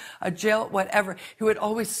dungeon, a jail, whatever, he would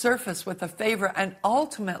always surface with a favor and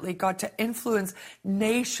ultimately got to influence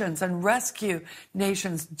nations and rescue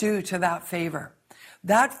nations due to that favor.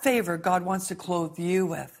 That favor God wants to clothe you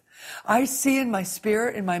with. I see in my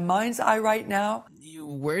spirit, in my mind's eye right now.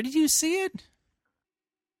 Where did you see it?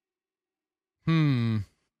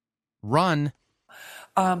 Run.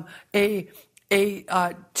 A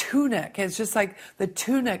tunic. It's just like the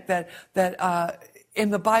tunic that in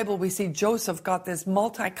the Bible we see Joseph got this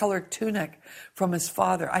multicolored tunic from his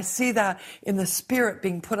father. I see that in the Spirit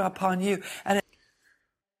being put upon you. And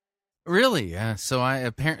Really? So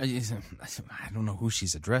I don't know who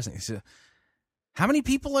she's addressing. So, how many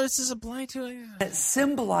people does this apply to? it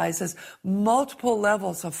symbolizes multiple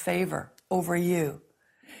levels of favor over you.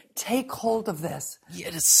 Take hold of this. Yeah,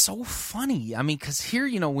 it's so funny. I mean, because here,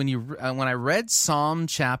 when I read Psalm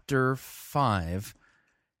chapter 5,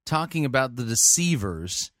 talking about the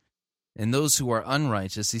deceivers and those who are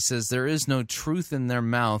unrighteous, he says, there is no truth in their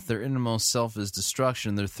mouth. Their innermost self is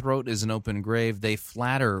destruction. Their throat is an open grave. They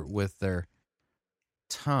flatter with their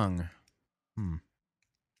tongue.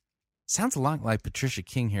 Sounds a lot like Patricia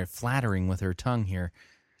King here, flattering with her tongue here.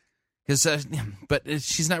 But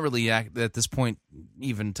she's not really at this point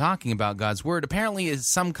even talking about God's word. Apparently,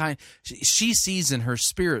 it's some kind. She sees in her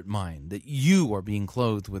spirit mind that you are being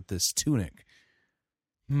clothed with this tunic.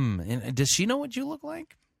 And does she know what you look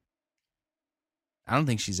like? I don't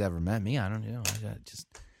think she's ever met me. I don't know. I just.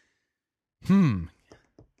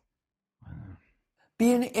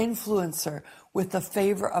 Be an influencer with the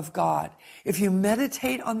favor of God. If you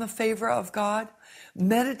meditate on the favor of God,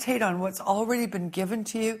 meditate on what's already been given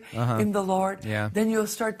to you in the Lord, then you'll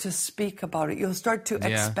start to speak about it. You'll start to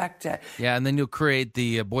expect it. Yeah, and then you'll create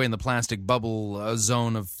the boy in the plastic bubble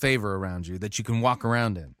zone of favor around you that you can walk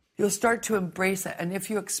around in. You'll start to embrace it. And if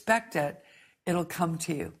you expect it, it'll come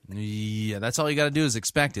to you. Yeah, that's all you got to do is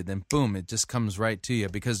expect it. Then, boom, it just comes right to you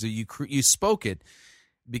because you spoke it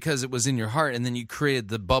because it was in your heart, and then you created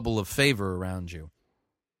the bubble of favor around you.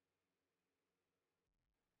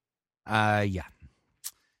 Yeah.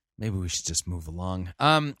 Maybe we should just move along.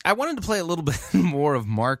 I wanted to play a little bit more of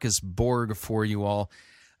Marcus Borg for you all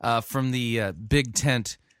from the Big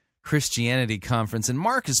Tent Christianity Conference. And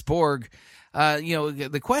Marcus Borg,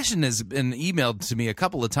 the question has been emailed to me a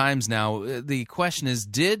couple of times now. The question is,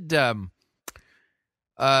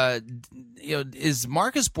 is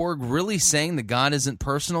Marcus Borg really saying that God isn't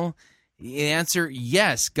personal? The answer,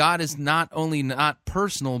 yes. God is not only not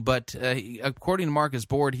personal, but according to Marcus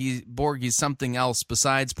Borg, he's something else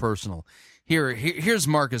besides personal. Here's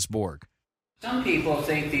Marcus Borg. Some people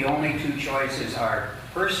think the only two choices are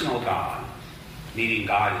personal God, meaning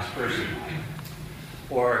God is personal,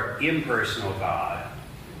 or impersonal God.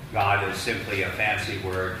 God is simply a fancy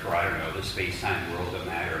word for, I don't know, the space-time world of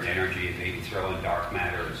matter and energy, and maybe throw in dark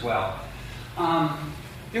matter as well.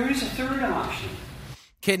 There is a third option.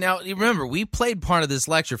 Okay, now, remember, we played part of this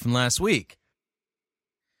lecture from last week.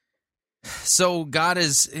 So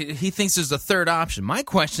he thinks there's a third option. My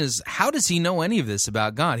question is, how does he know any of this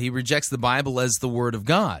about God? He rejects the Bible as the Word of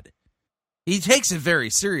God. He takes it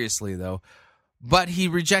very seriously, though, but he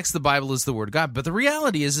rejects the Bible as the Word of God. But the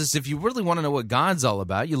reality is if you really want to know what God's all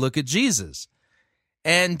about, you look at Jesus.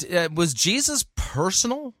 And was Jesus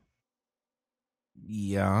personal?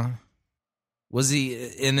 Yeah. Was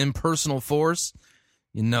he an impersonal force?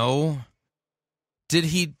 No. Did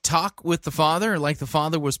he talk with the Father like the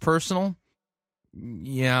Father was personal?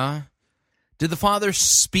 Yeah. Did the Father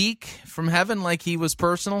speak from heaven like he was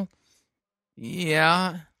personal?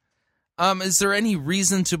 Yeah. Is there any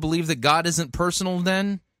reason to believe that God isn't personal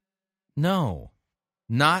then? No.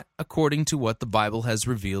 Not according to what the Bible has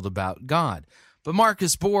revealed about God. But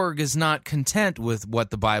Marcus Borg is not content with what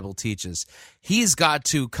the Bible teaches. He's got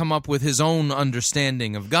to come up with his own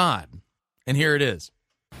understanding of God. And here it is.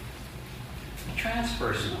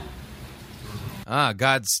 Transpersonal.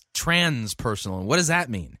 God's transpersonal. What does that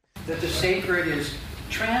mean? That the sacred is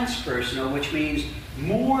transpersonal, which means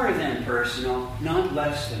more than personal, not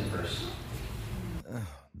less than personal.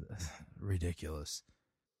 Ridiculous.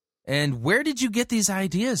 And where did you get these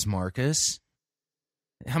ideas, Marcus?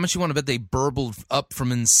 How much you want to bet they burbled up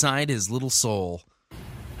from inside his little soul?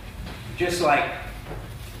 Just like...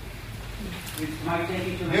 This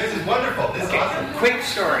is wonderful. This is awesome. Quick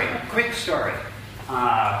story.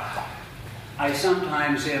 I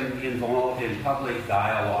sometimes am involved in public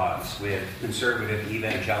dialogues with conservative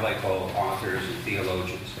evangelical authors and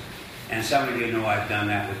theologians. And some of you know I've done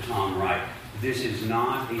that with Tom Wright. This is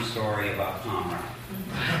not a story about Tom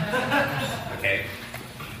Wright. Okay?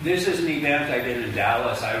 This is an event I did in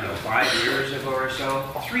Dallas, 5 years ago or so.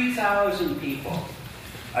 3,000 people.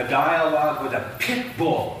 A dialogue with a pit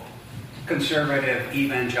bull conservative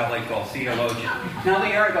evangelical theologian. Now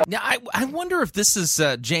they are. Now I wonder if this is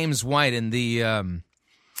James White in the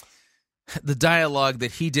dialogue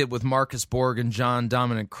that he did with Marcus Borg and John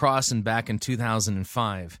Dominic Crossan back in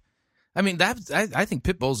 2005. I mean, I think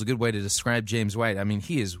pit bull is a good way to describe James White. I mean,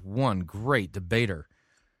 he is one great debater.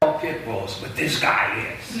 Pit bulls, but this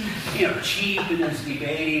guy is, cheap in his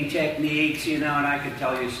debating techniques, and I could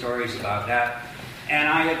tell you stories about that. And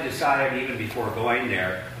I had decided even before going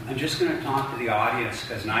there, I'm just going to talk to the audience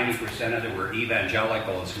because 90% of them were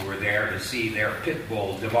evangelicals who were there to see their pit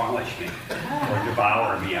bull demolish me, or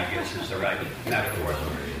devour me, I guess is the right metaphor.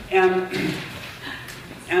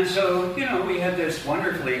 And so, we had this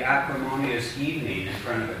wonderfully acrimonious evening in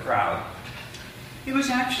front of the crowd. It was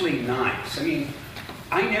actually nice. I mean,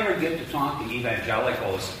 I never get to talk to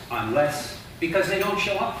evangelicals because they don't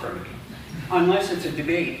show up for me, unless it's a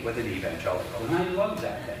debate with an evangelical, and I love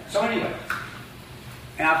that thing. So anyway,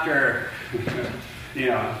 after,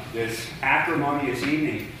 this acrimonious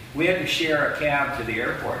evening, we had to share a cab to the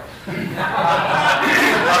airport.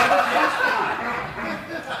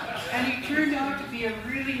 And he turned out to be a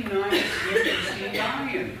really nice, interesting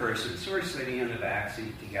guy in person. So we're sitting in the back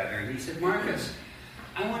seat together, and he said, Marcus,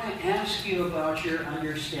 I want to ask you about your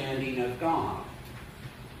understanding of God.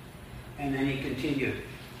 And then he continued,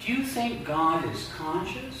 do you think God is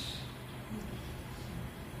conscious?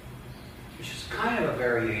 Which is kind of a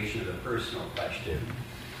variation of the personal question.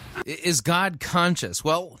 Is God conscious?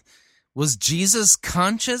 Well, was Jesus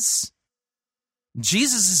conscious?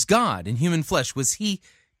 Jesus is God in human flesh. Was he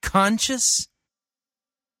conscious?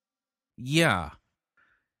 Yeah.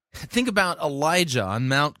 Think about Elijah on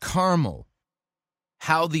Mount Carmel.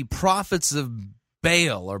 How the prophets of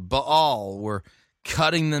Baal were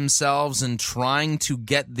cutting themselves and trying to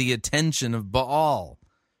get the attention of Baal.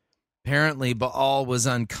 Apparently, Baal was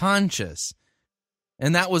unconscious.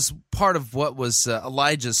 And that was part of what was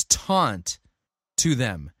Elijah's taunt to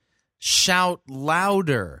them. Shout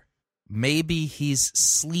louder. Maybe he's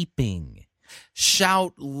sleeping.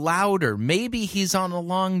 Shout louder. Maybe he's on a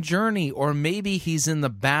long journey, or maybe he's in the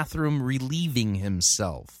bathroom relieving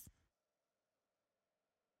himself.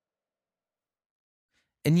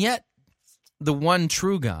 And yet, the one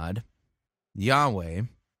true God, Yahweh,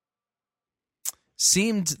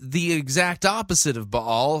 seemed the exact opposite of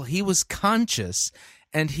Baal. He was conscious,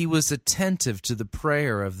 and he was attentive to the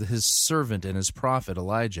prayer of his servant and his prophet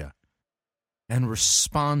Elijah, and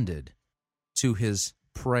responded to his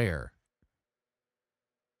prayer.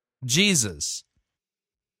 Jesus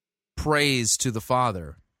prays to the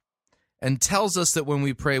Father and tells us that when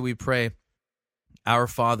we pray, Our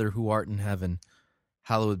Father who art in heaven,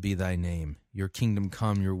 hallowed be thy name. Your kingdom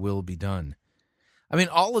come, your will be done. I mean,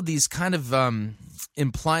 all of these kind of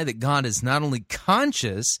imply that God is not only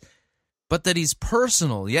conscious, but that he's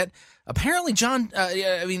personal. Yet, apparently,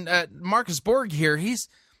 Marcus Borg here, he's,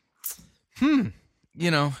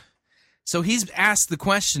 So he's asked the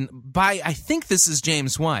question by, I think this is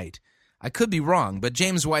James White. I could be wrong, but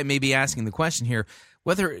James White may be asking the question here,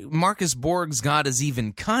 whether Marcus Borg's God is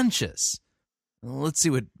even conscious. Well, let's see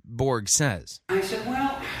what Borg says. I said,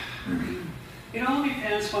 well, it all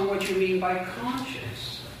depends on what you mean by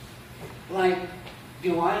conscious. Like,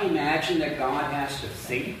 do I imagine that God has to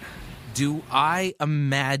think? Do I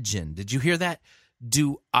imagine? Did you hear that?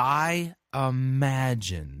 Do I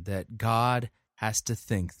imagine that God has to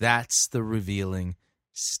think? That's the revealing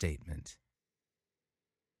statement.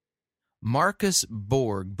 Marcus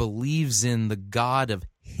Borg believes in the God of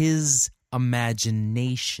his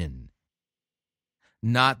imagination,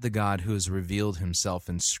 not the God who has revealed himself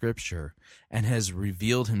in Scripture and has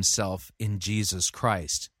revealed himself in Jesus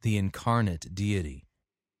Christ, the incarnate deity.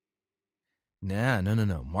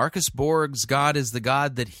 No. Marcus Borg's God is the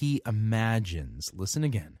God that he imagines. Listen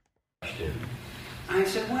again. I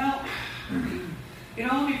said, well,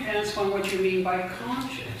 it all depends on what you mean by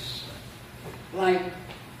conscious. Like,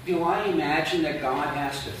 do I imagine that God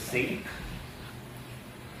has to think?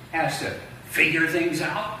 Has to figure things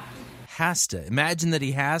out? Has to. Imagine that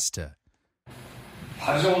he has to.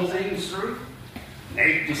 Puzzle things through?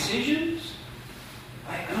 Make decisions?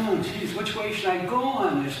 Like, oh, geez, which way should I go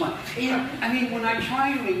on this one? When I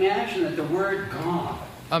try to imagine that the word God.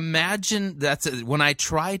 Imagine, when I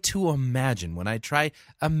try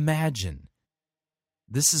imagine,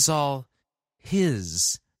 this is all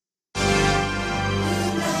his.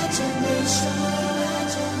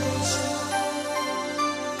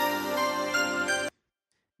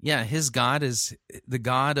 Yeah, his God is the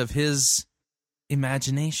God of his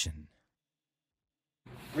imagination.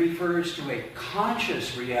 Refers to a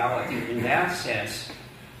conscious reality. In that sense,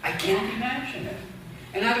 I can't imagine it.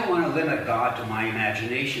 And I don't want to limit God to my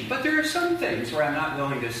imagination, but there are some things where I'm not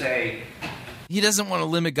willing to say... He doesn't want to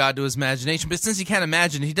limit God to his imagination, but since he can't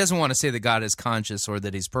imagine, he doesn't want to say that God is conscious or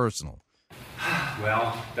that he's personal.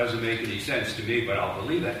 Well, doesn't make any sense to me, but I'll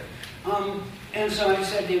believe it. And so I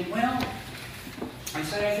said to him, well, I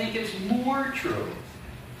think it's more true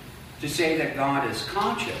to say that God is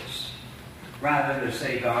conscious rather than to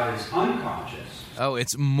say God is unconscious. Oh,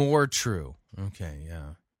 it's more true. Okay,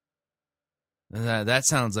 yeah. That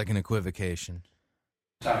sounds like an equivocation.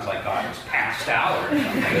 Sounds like God was passed out or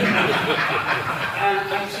something.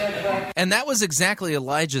 And I said, but And that was exactly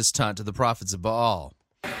Elijah's taunt to the prophets of Baal.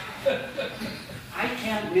 I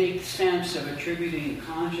can't make sense of attributing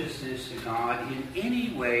consciousness to God in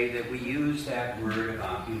any way that we use that word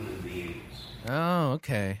about human beings. Oh,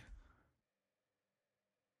 okay.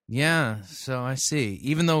 Yeah, so I see.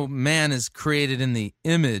 Even though man is created in the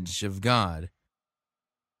image of God,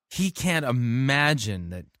 he can't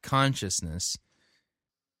imagine that consciousness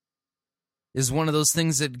is one of those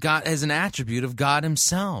things that God has an attribute of God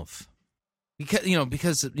himself.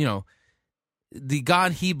 Because the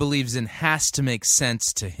God he believes in has to make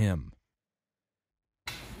sense to him.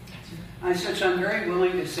 I said, so I'm very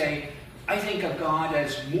willing to say, I think of God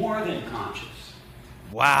as more than conscious.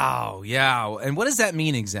 Wow, yeah. And what does that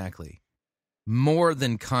mean exactly? More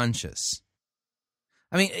than conscious.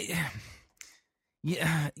 I mean,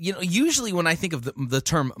 yeah, usually when I think of the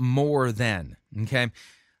term more than, okay,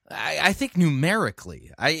 I think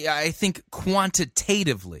numerically. I think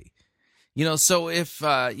quantitatively. So if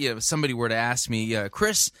somebody were to ask me,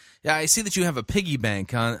 Chris, I see that you have a piggy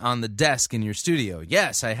bank on the desk in your studio.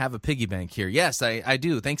 Yes, I have a piggy bank here. Yes, I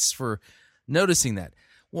do. Thanks for noticing that.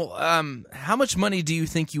 Well, how much money do you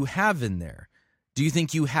think you have in there? Do you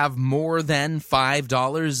think you have more than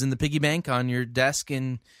 $5 in the piggy bank on your desk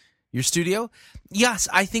in your studio? Yes,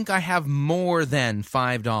 I think I have more than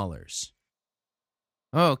 $5.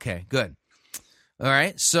 Okay, good. All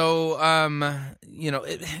right, so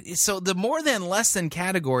so the more than less than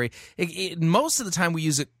category, most of the time we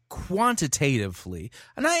use it quantitatively,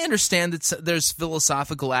 and I understand that there's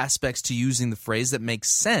philosophical aspects to using the phrase that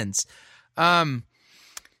makes sense,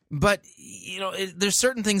 but there's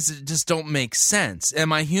certain things that just don't make sense.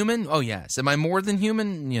 Am I human? Oh yes. Am I more than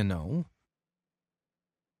human? No.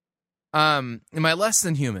 Am I less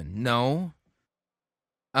than human? No.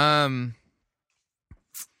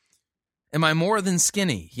 Am I more than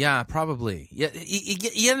skinny? Yeah, probably. Yeah,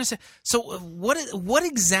 you understand? So what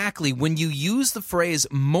exactly, when you use the phrase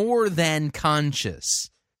more than conscious,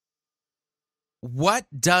 what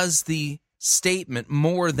does the statement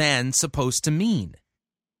more than supposed to mean?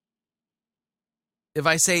 If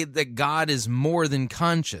I say that God is more than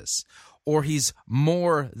conscious, or he's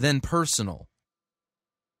more than personal,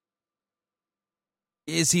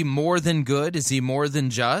 is he more than good? Is he more than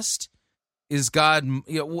just? Is God,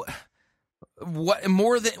 what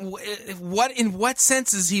more than what? In what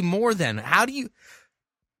sense is he more than? How do you?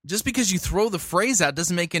 Just because you throw the phrase out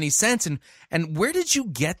doesn't make any sense. And where did you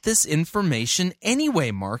get this information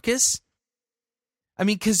anyway, Marcus? I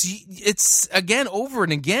mean, because it's again over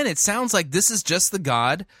and again. It sounds like this is just the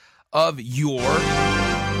God of your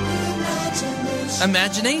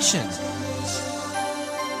imagination.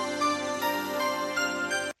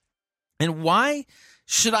 And why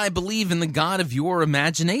should I believe in the God of your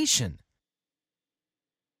imagination?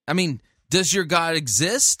 I mean, does your God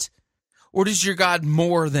exist, or does your God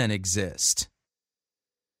more than exist?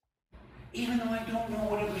 Even though I don't know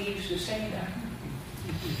what it means to say that.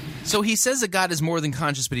 So he says that God is more than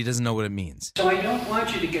conscious, but he doesn't know what it means. So I don't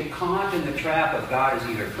want you to get caught in the trap of God is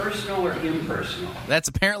either personal or impersonal. That's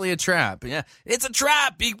apparently a trap. Yeah, it's a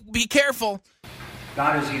trap. Be careful.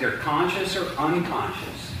 God is either conscious or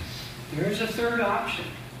unconscious. There's a third option.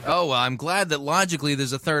 Oh, well, I'm glad that logically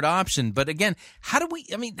there's a third option. But again, how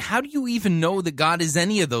do you even know that God is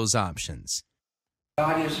any of those options?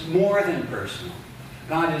 God is more than personal.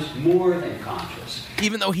 God is more than conscious.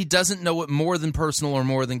 Even though he doesn't know what more than personal or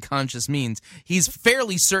more than conscious means, he's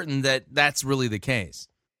fairly certain that that's really the case.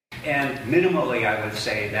 And minimally, I would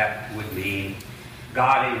say that would mean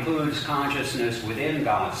God includes consciousness within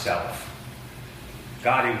God's self.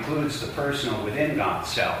 God includes the personal within God's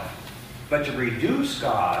self. But to reduce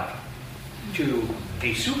God to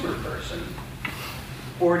a super person,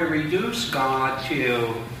 or to reduce God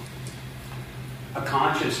to a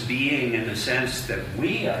conscious being in the sense that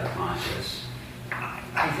we are conscious,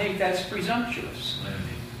 I think that's presumptuous.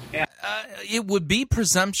 Yeah. It would be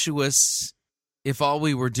presumptuous if all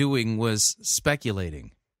we were doing was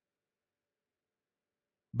speculating.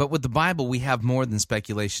 But with the Bible, we have more than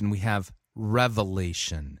speculation. We have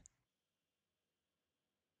revelation.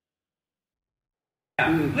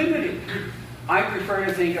 Limited. I prefer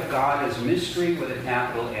to think of God as mystery with a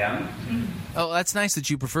capital M. Oh, that's nice that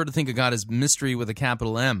you prefer to think of God as mystery with a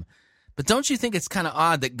capital M. But don't you think it's kind of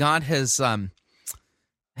odd that God has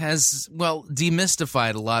has, well,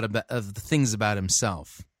 demystified a lot of the things about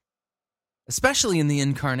himself, especially in the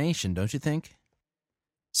incarnation, don't you think?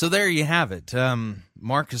 So there you have it.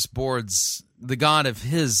 Marcus Borg's the God of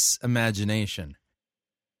his imagination.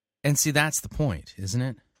 And see, that's the point, isn't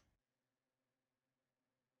it?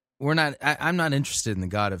 I'm not interested in the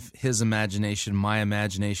God of his imagination, my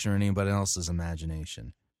imagination, or anybody else's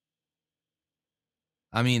imagination.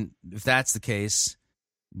 I mean, if that's the case,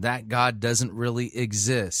 that God doesn't really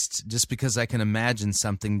exist. Just because I can imagine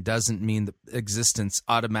something doesn't mean that existence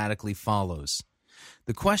automatically follows.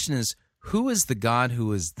 The question is, who is the God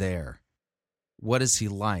who is there? What is he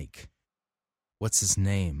like? What's his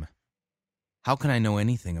name? How can I know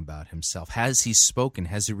anything about himself? Has he spoken?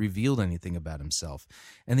 Has he revealed anything about himself?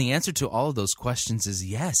 And the answer to all of those questions is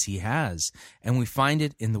yes, he has. And we find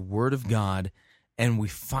it in the Word of God, and we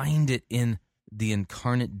find it in the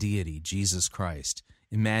incarnate deity, Jesus Christ,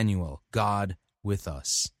 Emmanuel, God with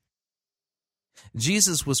us.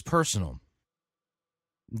 Jesus was personal.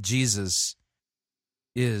 Jesus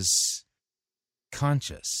is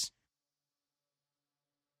conscious.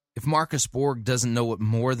 If Marcus Borg doesn't know what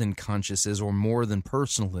more than conscious is or more than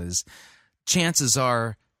personal is, chances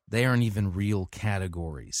are they aren't even real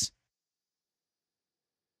categories.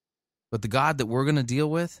 But the God that we're going to deal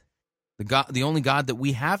with, the only God that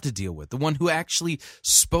we have to deal with, the one who actually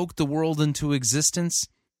spoke the world into existence,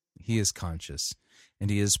 he is conscious and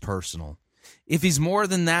he is personal. If he's more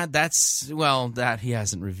than that, that he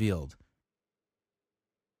hasn't revealed.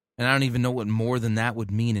 And I don't even know what more than that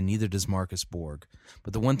would mean, and neither does Marcus Borg.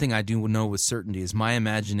 But the one thing I do know with certainty is my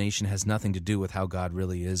imagination has nothing to do with how God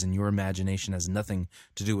really is, and your imagination has nothing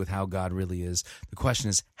to do with how God really is. The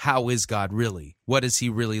question is, how is God really? What is he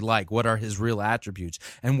really like? What are his real attributes?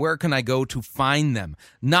 And where can I go to find them?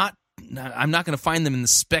 I'm not going to find them in the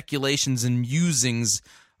speculations and musings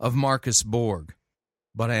of Marcus Borg,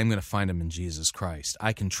 but I am going to find them in Jesus Christ.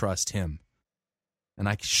 I can trust him, and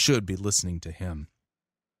I should be listening to him,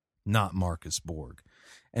 not Marcus Borg.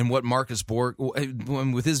 And what Marcus Borg,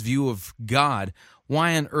 with his view of God,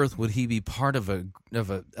 why on earth would he be part of a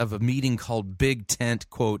meeting called Big Tent,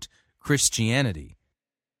 quote, Christianity?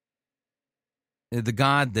 The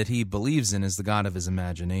God that he believes in is the God of his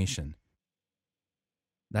imagination.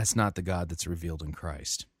 That's not the God that's revealed in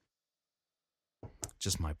Christ.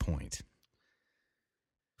 Just my point.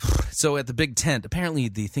 So at the Big Tent, apparently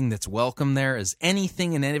the thing that's welcome there is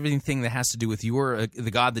anything and everything that has to do with the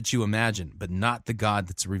God that you imagine, but not the God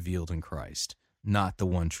that's revealed in Christ, not the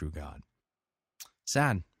one true God.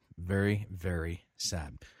 Sad. Very, very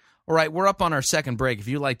sad. All right, we're up on our second break. If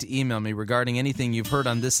you'd like to email me regarding anything you've heard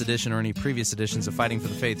on this edition or any previous editions of Fighting for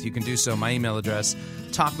the Faith, you can do so. My email address,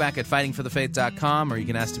 talkback@fightingforthefaith.com, or you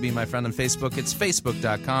can ask to be my friend on Facebook. It's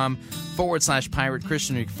facebook.com/Pirate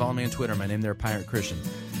Christian, or you can follow me on Twitter. My name there, Pirate Christian.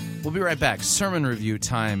 We'll be right back. Sermon review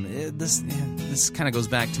time. This kind of goes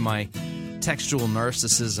back to my textual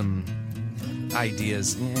narcissism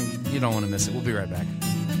ideas. You don't want to miss it. We'll be right back.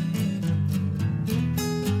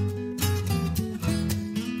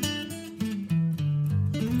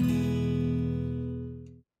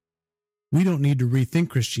 We don't need to rethink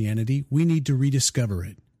Christianity. We need to rediscover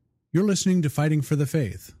it. You're listening to Fighting for the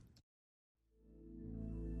Faith.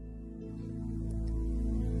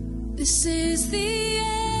 This is the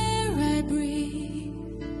air I breathe.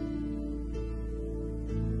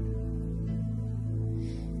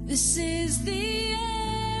 This is the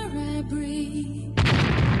air I breathe.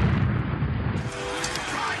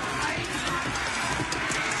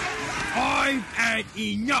 I've had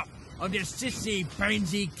enough of this sissy,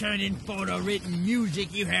 pansy, cannon, photo-written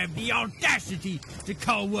music you have the audacity to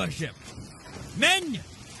call worship. Men,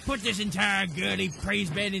 put this entire girly praise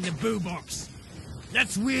band in the boo box.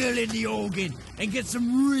 Let's wheel in the organ and get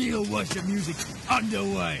some real worship music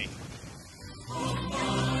underway.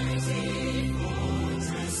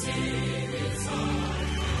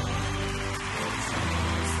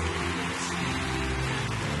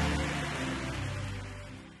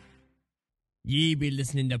 Ye be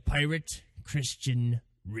listening to Pirate Christian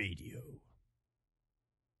Radio.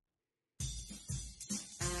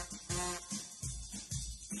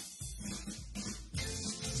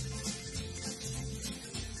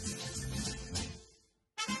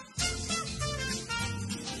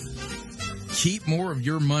 Keep more of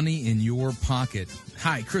your money in your pocket.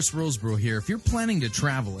 Hi, Chris Roseborough here. If you're planning to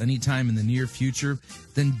travel anytime in the near future,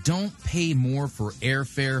 then don't pay more for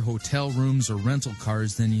airfare, hotel rooms, or rental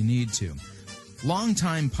cars than you need to.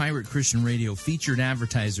 Longtime Pirate Christian Radio featured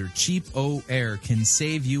advertiser Cheap O Air can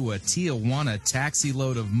save you a Tijuana taxi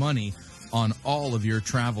load of money on all of your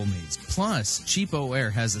travel needs. Plus, Cheapo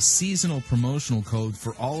Air has a seasonal promotional code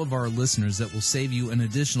for all of our listeners that will save you an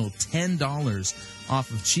additional $10 off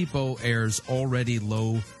of Cheapo Air's already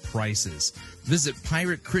low prices. Visit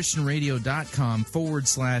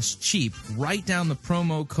piratechristianradio.com/cheap. Write down the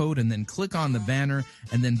promo code and then click on the banner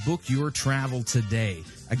and then book your travel today.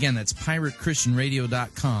 Again, that's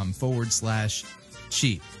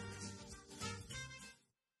piratechristianradio.com/cheap.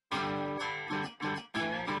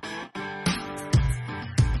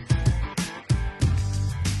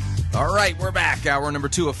 All right, we're back. Hour number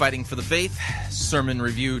 2 of Fighting for the Faith. Sermon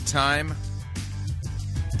review time.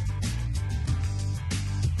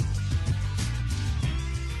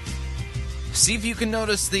 See if you can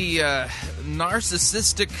notice the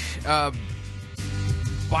narcissistic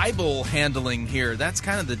Bible handling here. That's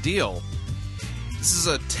kind of the deal. This is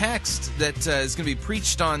a text that is going to be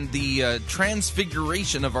preached on the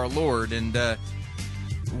transfiguration of our Lord, and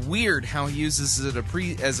weird how he uses it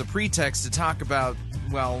as a pretext to talk about,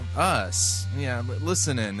 well, us. Yeah,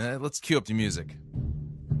 listen in. Let's cue up the music.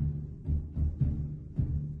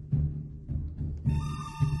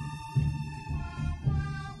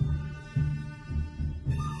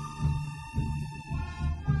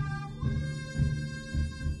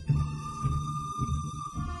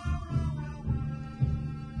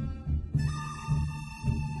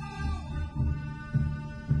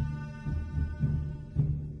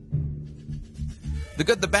 The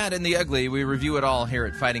good, the bad, and the ugly, we review it all here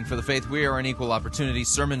at Fighting for the Faith. We are an equal opportunity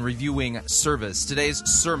sermon reviewing service. Today's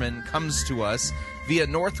sermon comes to us via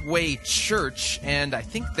Northway Church, and I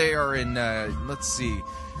think they are in,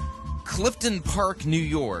 Clifton Park, New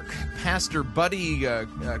York. Pastor Buddy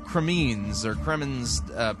Cremins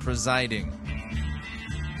presiding.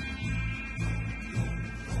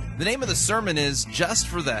 The name of the sermon is Just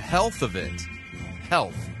for the Health of It.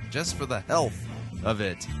 Health. Just for the health of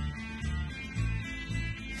it.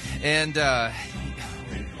 And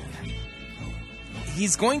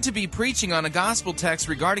he's going to be preaching on a gospel text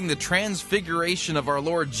regarding the transfiguration of our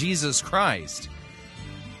Lord Jesus Christ.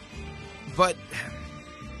 But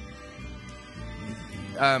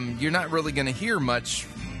you're not really going to hear much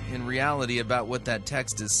in reality about what that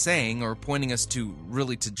text is saying or pointing us to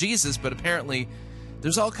Jesus, but apparently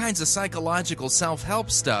there's all kinds of psychological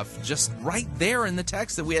self-help stuff just right there in the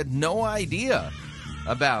text that we had no idea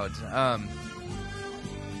about.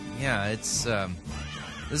 This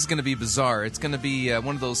is going to be bizarre. It's going to be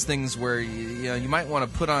one of those things where you might want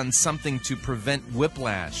to put on something to prevent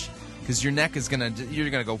whiplash, because your neck is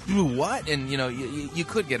you're going to go, what? And you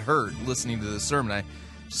could get hurt listening to the sermon. I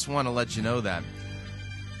just want to let you know that.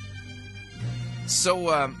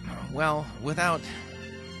 So, without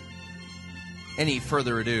any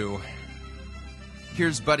further ado,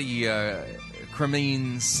 here's Buddy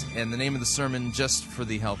Cremins and the name of the sermon, Just for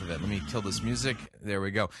the Health of It. Let me kill this music. There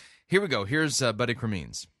we go. Here we go. Here's Buddy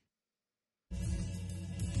Cremins.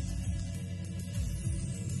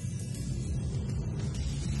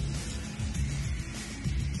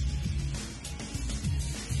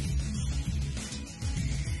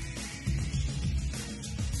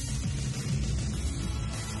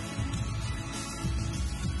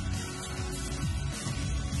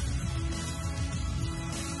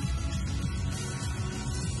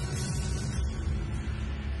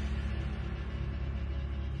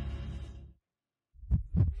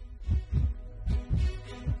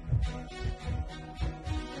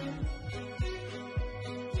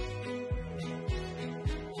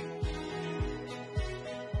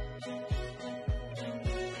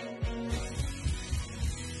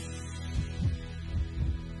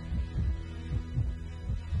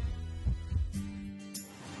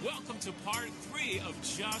 Welcome to part 3 of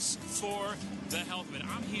Just for the Health of It.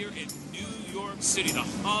 I'm here in New York City, the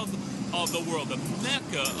hub of the world, the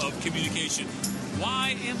mecca of communication.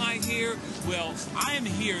 Why am I here? Well, I am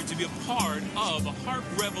here to be a part of a Heart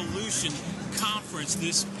Revolution conference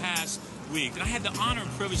this past week. And I had the honor and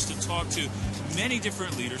privilege to talk to many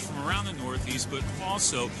different leaders from around the Northeast, but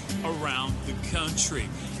also around the country.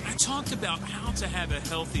 I talked about how to have a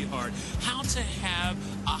healthy heart, how to have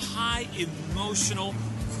a high emotional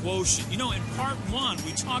quotient. In part 1,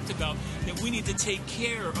 we talked about that we need to take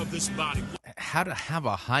care of this body. How to have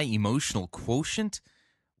a high emotional quotient?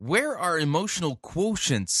 Where are emotional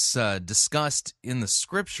quotients discussed in the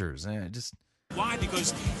scriptures? Why?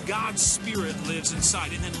 Because God's Spirit lives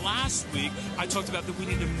inside. And then last week, I talked about that we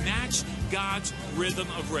need to match God's rhythm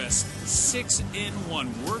of rest. 6 in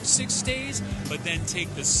 1. Work 6 days, but then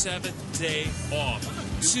take the 7th day off.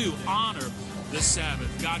 2, honor the Sabbath.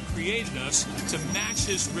 God created us to match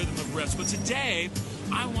his rhythm of rest. But today,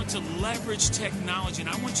 I want to leverage technology, and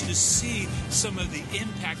I want you to see some of the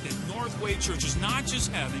impact that Northway Church is not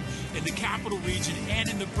just having in the Capital Region and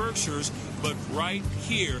in the Berkshires, but right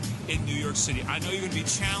here in New York City. I know you're going to be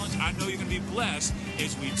challenged. I know you're going to be blessed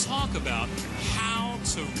as we talk about how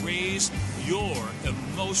to raise your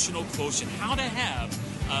emotional quotient, how to have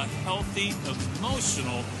a healthy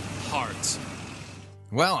emotional heart.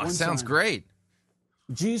 Well, it sounds great.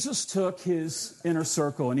 Jesus took his inner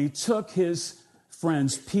circle and he took his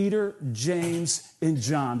friends, Peter, James, and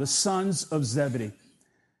John, the sons of Zebedee.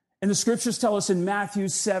 And the scriptures tell us in Matthew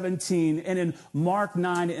 17 and in Mark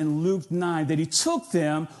 9 and Luke 9 that he took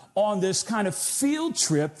them on this kind of field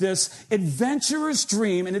trip, this adventurous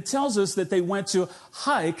dream, and it tells us that they went to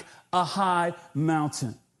hike a high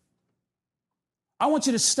mountain. I want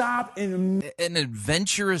you to stop in an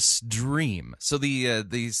adventurous dream. So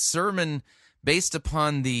the sermon based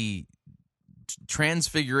upon the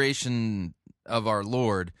transfiguration of our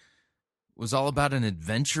Lord was all about an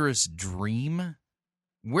adventurous dream?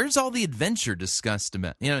 Where's all the adventure discussed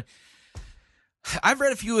about? You know, I've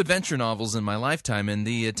read a few adventure novels in my lifetime, and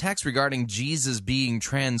the text regarding Jesus being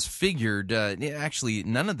transfigured, actually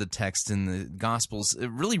none of the text in the Gospels, it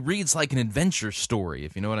really reads like an adventure story,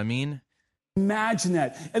 if you know what I mean. Imagine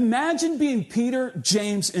that. Imagine being Peter,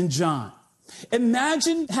 James, and John.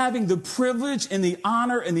 Imagine having the privilege and the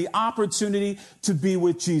honor and the opportunity to be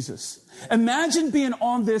with Jesus. Imagine being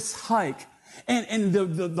on this hike and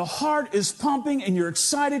the heart is pumping and you're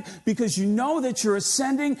excited because you know that you're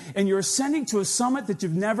ascending and you're ascending to a summit that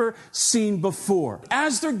you've never seen before.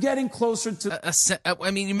 As they're getting closer to...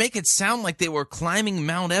 I mean, you make it sound like they were climbing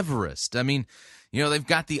Mount Everest. I mean, you know, they've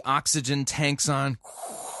got the oxygen tanks on.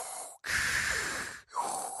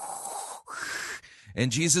 And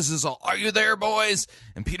Jesus is all, "Are you there, boys?"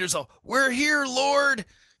 And Peter's all, "We're here, Lord.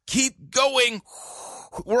 Keep going.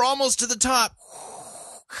 We're almost to the top.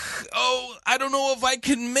 Oh, I don't know if I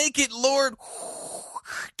can make it, Lord.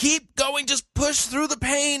 Keep going. Just push through the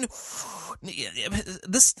pain."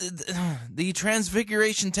 The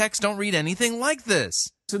Transfiguration texts don't read anything like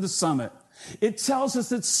this. To the summit. It tells us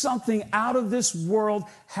that something out of this world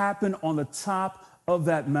happened on the top of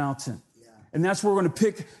that mountain. And that's where we're going to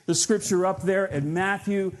pick the scripture up there at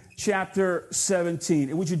Matthew chapter 17.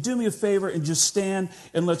 And would you do me a favor and just stand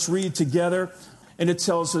and let's read together? And it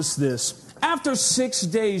tells us this. After 6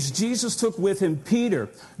 days, Jesus took with him Peter,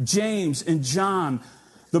 James, and John,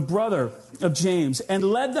 the brother of James, and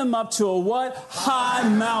led them up to a what? High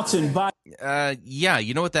mountain. Yeah,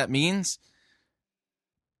 you know what that means?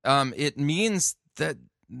 It means that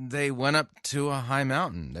they went up to a high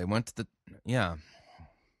mountain. They went to the, yeah.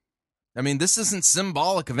 I mean, this isn't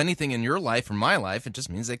symbolic of anything in your life or my life. It just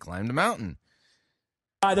means they climbed a mountain.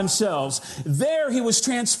 By themselves. There he was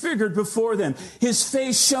transfigured before them. His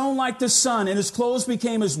face shone like the sun, and his clothes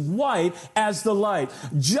became as white as the light.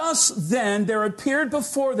 Just then there appeared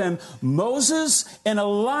before them Moses and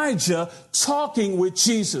Elijah talking with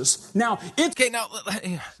Jesus. Now, okay, now,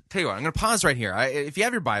 tell you what, I'm going to pause right here. If you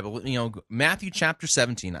have your Bible, you know, Matthew chapter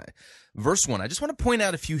 17, verse 1, I just want to point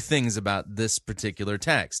out a few things about this particular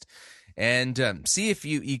text. And see if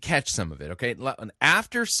you catch some of it, okay?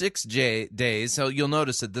 After 6 days, so you'll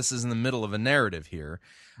notice that this is in the middle of a narrative here.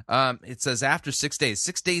 It says after 6 days.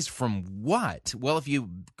 6 days from what? Well, if you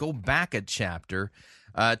go back a chapter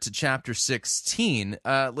to chapter 16,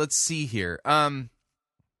 let's see here.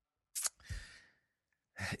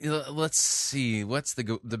 Let's see. What's the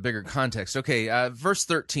bigger context? Okay, verse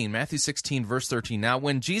 13, Matthew 16, verse 13. Now,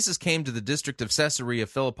 when Jesus came to the district of Caesarea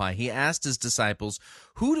Philippi, he asked his disciples,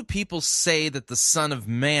 "Who do people say that the Son of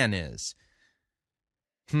Man is?"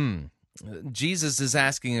 Jesus is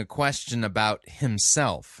asking a question about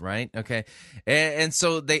himself, right? Okay, and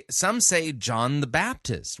so some say John the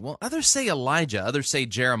Baptist. Well, others say Elijah. Others say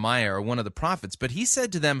Jeremiah or one of the prophets. But he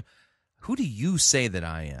said to them, "Who do you say that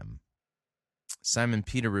I am?" Simon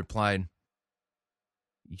Peter replied,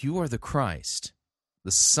 "You are the Christ,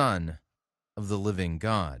 the Son of the living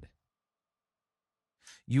God."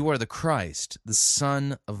 You are the Christ, the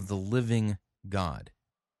Son of the living God.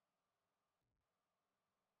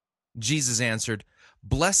 Jesus answered,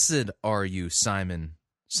 "Blessed are you, Simon,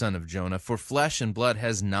 son of Jonah, for flesh and blood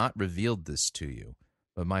has not revealed this to you,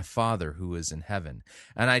 but my Father who is in heaven.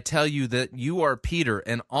 And I tell you that you are Peter,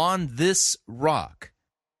 and on this rock,"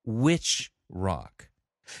 which rock?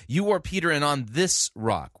 "You are Peter, and on this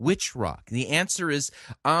rock." Which rock? The answer is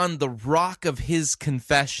on the rock of his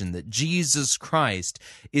confession that Jesus Christ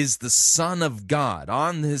is the Son of God.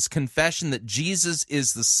 On his confession that Jesus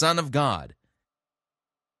is the Son of God,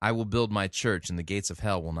 I will build my church, and the gates of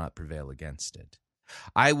hell will not prevail against it.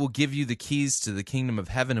 I will give you the keys to the kingdom of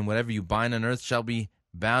heaven, and whatever you bind on earth shall be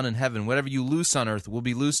bound in heaven. Whatever you loose on earth will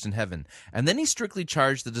be loosed in heaven. And then he strictly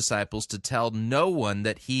charged the disciples to tell no one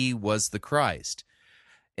that he was the Christ.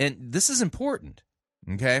 And this is important,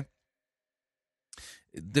 okay?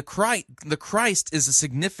 The Christ is a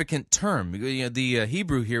significant term. The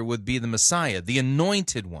Hebrew here would be the Messiah, the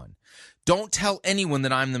anointed one. Don't tell anyone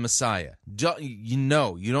that I'm the Messiah. You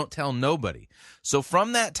don't tell nobody. So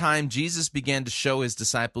from that time, Jesus began to show his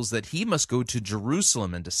disciples that he must go to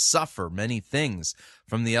Jerusalem and to suffer many things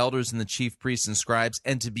from the elders and the chief priests and scribes,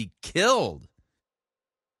 and to be killed,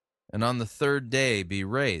 and on the third day be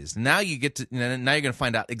raised. Now you're going to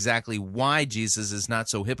find out exactly why Jesus is not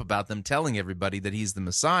so hip about them telling everybody that he's the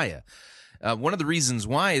Messiah. One of the reasons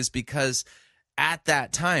why is because at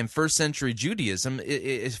that time, first century Judaism,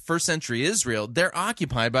 first century Israel, they're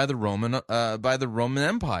occupied by the Roman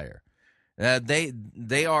Empire.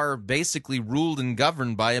 They are basically ruled and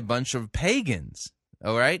governed by a bunch of pagans.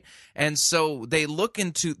 All right, and so they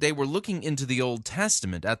were looking into the Old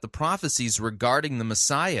Testament at the prophecies regarding the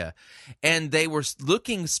Messiah, and they were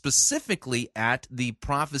looking specifically at the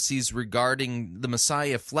prophecies regarding the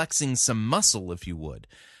Messiah flexing some muscle, if you would.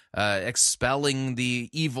 Expelling the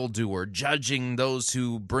evildoer, judging those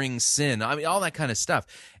who bring sin, all that kind of stuff.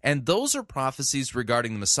 And those are prophecies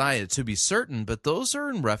regarding the Messiah, to be certain, but those are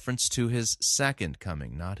in reference to his second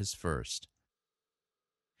coming, not his first.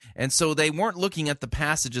 And so they weren't looking at the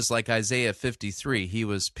passages like Isaiah 53. He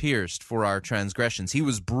was pierced for our transgressions. He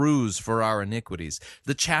was bruised for our iniquities.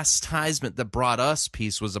 The chastisement that brought us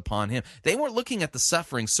peace was upon him. They weren't looking at the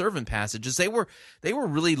suffering servant passages. They were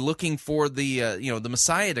really looking for the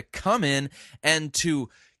Messiah to come in and to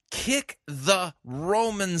kick the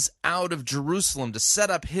Romans out of Jerusalem, to set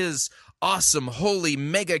up his awesome, holy,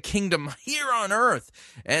 mega kingdom here on earth,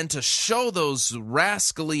 and to show those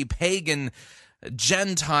rascally pagan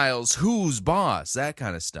Gentiles who's boss, that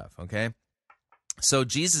kind of stuff, okay? So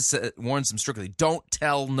Jesus warns them strictly, don't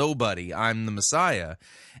tell nobody I'm the Messiah.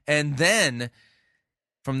 And then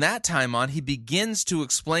from that time on, he begins to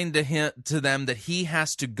explain to them that he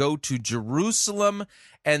has to go to Jerusalem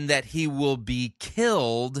and that he will be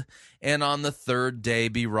killed and on the third day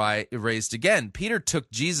be raised again. Peter took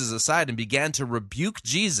Jesus aside and began to rebuke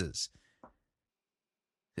Jesus.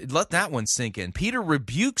 Let that one sink in. Peter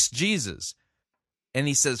rebukes Jesus. And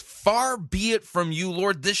he says, far be it from you,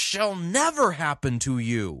 Lord, this shall never happen to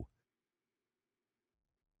you.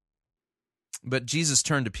 But Jesus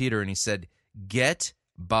turned to Peter and he said, get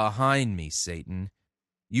behind me, Satan.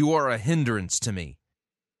 You are a hindrance to me,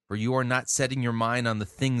 for you are not setting your mind on the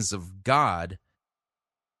things of God,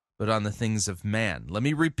 but on the things of man. Let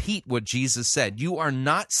me repeat what Jesus said. You are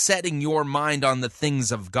not setting your mind on the things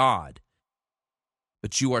of God,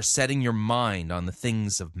 but you are setting your mind on the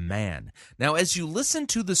things of man. Now, as you listen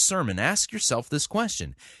to the sermon, ask yourself this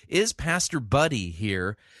question. Is Pastor Buddy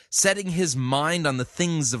here setting his mind on the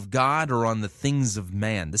things of God or on the things of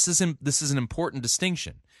man? This is an important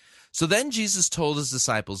distinction. So then Jesus told his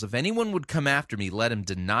disciples, if anyone would come after me, let him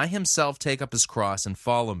deny himself, take up his cross, and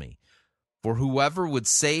follow me. For whoever would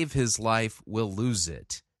save his life will lose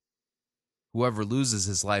it. Whoever loses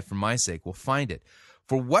his life for my sake will find it.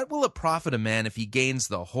 For what will it profit a man if he gains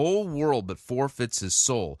the whole world but forfeits his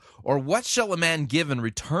soul? Or what shall a man give in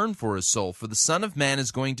return for his soul? For the Son of Man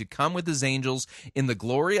is going to come with his angels in the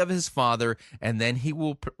glory of his Father, and then he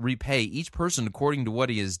will repay each person according to what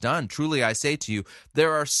he has done. Truly I say to you,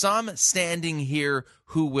 there are some standing here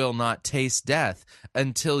who will not taste death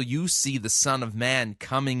until you see the Son of Man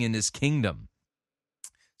coming in his kingdom.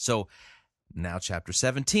 So, now chapter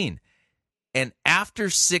 17. And after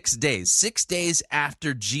 6 days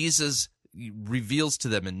after Jesus reveals to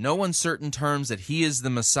them in no uncertain terms that he is the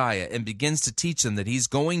Messiah and begins to teach them that he's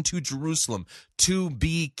going to Jerusalem to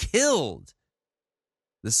be killed.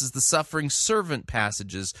 This is the suffering servant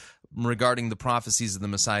passages regarding the prophecies of the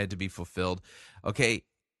Messiah to be fulfilled. Okay,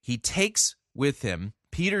 he takes with him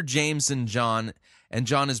Peter, James, and John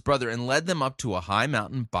his brother, and led them up to a high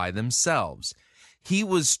mountain by themselves. He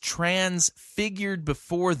was transfigured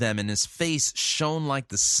before them, and his face shone like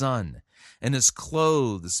the sun, and his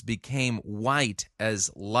clothes became white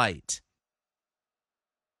as light.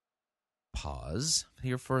 Pause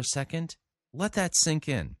here for a second. Let that sink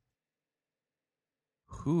in.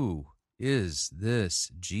 Who is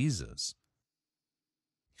this Jesus?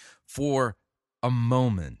 For a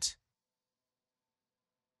moment,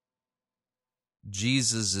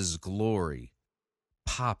 Jesus' glory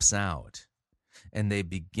pops out, and they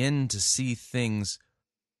begin to see things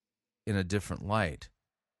in a different light.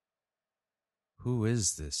 Who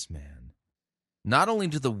is this man? Not only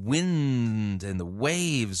do the wind and the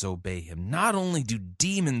waves obey him, not only do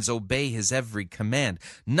demons obey his every command,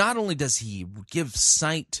 not only does he give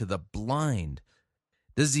sight to the blind,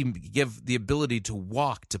 does he give the ability to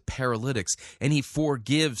walk to paralytics, and he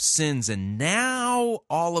forgives sins, and now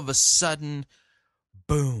all of a sudden,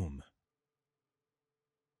 boom,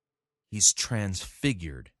 he's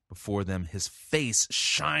transfigured before them. His face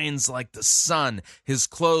shines like the sun. His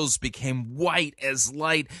clothes became white as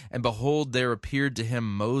light. And behold, there appeared to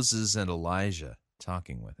him Moses and Elijah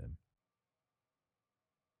talking with him.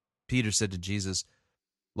 Peter said to Jesus,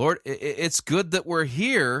 Lord, it's good that we're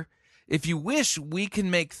here. If you wish, we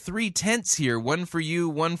can make 3 tents here, one for you,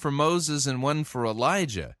 one for Moses, and one for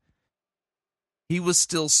Elijah. He was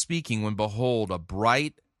still speaking when, behold, a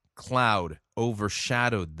bright cloud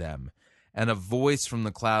overshadowed them. And a voice from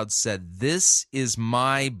the cloud said, This is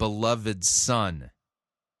my beloved Son,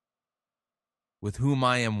 with whom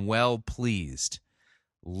I am well pleased.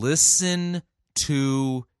 Listen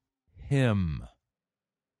to him.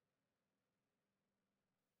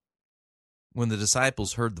 When the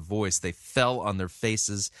disciples heard the voice, they fell on their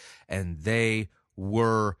faces, and they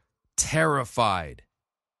were terrified.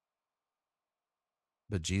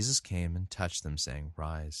 But Jesus came and touched them, saying,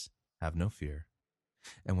 Rise, have no fear.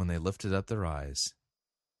 And when they lifted up their eyes,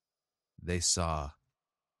 they saw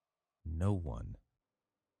no one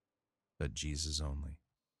but Jesus only.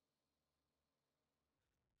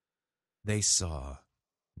 They saw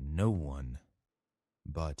no one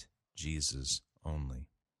but Jesus only.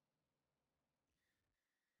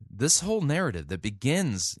 This whole narrative that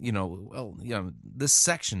begins, this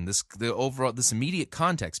section, the overall, this immediate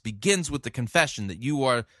context begins with the confession that you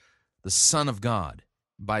are the Son of God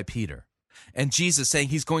by Peter. And Jesus saying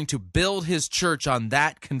he's going to build his church on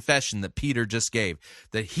that confession that Peter just gave,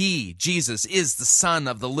 that he, Jesus, is the Son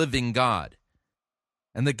of the living God.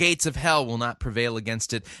 And the gates of hell will not prevail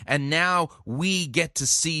against it. And now we get to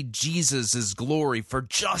see Jesus' glory for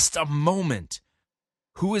just a moment.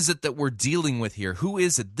 Who is it that we're dealing with here? Who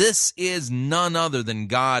is it? This is none other than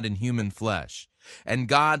God in human flesh. And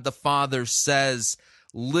God the Father says,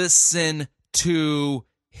 listen to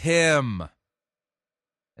him.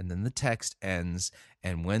 And then the text ends,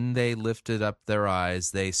 and when they lifted up their eyes,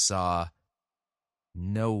 they saw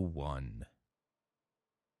no one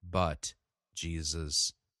but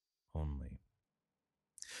Jesus only.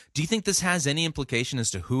 Do you think this has any implication as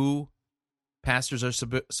to who pastors are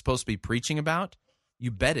supposed to be preaching about? You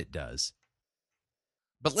bet it does.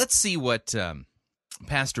 But let's see what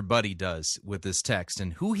Pastor Buddy does with this text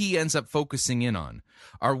and who he ends up focusing in on.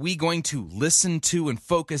 Are we going to listen to and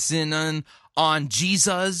focus in on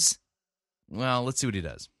Jesus? Well, let's see what he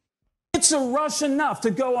does. It's a rush enough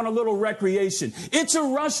to go on a little recreation. It's a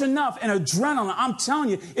rush enough and adrenaline. I'm telling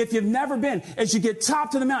you, if you've never been, as you get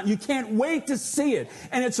top to the mountain, you can't wait to see it.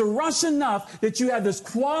 And it's a rush enough that you have this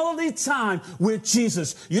quality time with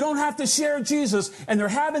Jesus. You don't have to share Jesus, and they're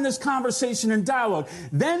having this conversation and dialogue.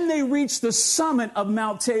 Then they reach the summit of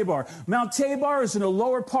Mount Tabor. Mount Tabor is in the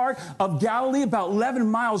lower part of Galilee, about 11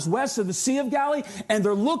 miles west of the Sea of Galilee, and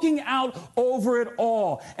they're looking out over it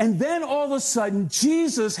all. And then all of a sudden,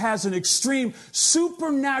 Jesus has an extreme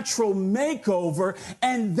supernatural makeover,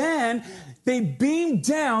 and then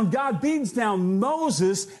God beams down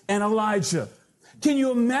Moses and Elijah. Can you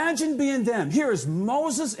imagine being them? Here is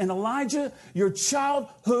Moses and Elijah, your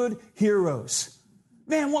childhood heroes.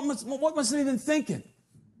 Man, what must they have been thinking?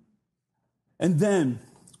 And then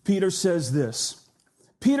Peter says this.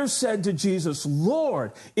 Peter said to Jesus,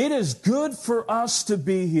 Lord, it is good for us to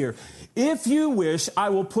be here. If you wish, I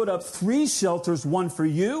will put up 3 shelters, one for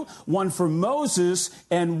you, one for Moses,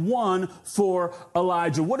 and one for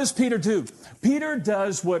Elijah. What does Peter do? Peter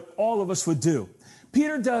does what all of us would do.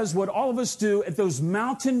 Peter does what all of us do at those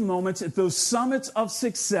mountain moments, at those summits of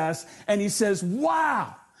success, and he says,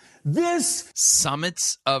 wow, this...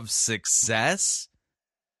 Summits of success?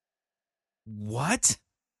 What?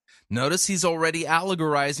 Notice he's already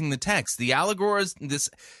allegorizing the text. This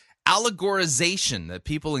allegorization that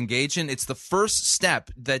people engage in, it's the first step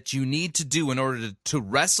that you need to do in order to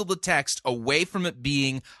wrestle the text away from it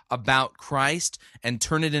being about Christ and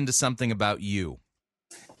turn it into something about you.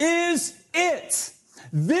 Is it?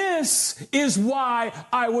 This is why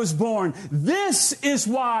I was born. This is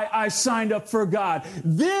why I signed up for God.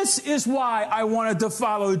 This is why I wanted to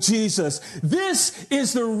follow Jesus. This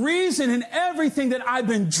is the reason and everything that I've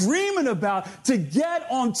been dreaming about, to get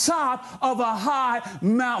on top of a high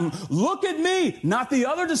mountain. Look at me, not the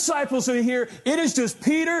other disciples who are here. It is just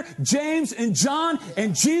Peter, James, and John,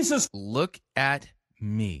 and Jesus. Look at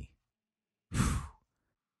me.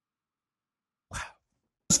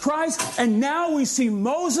 Christ, and now we see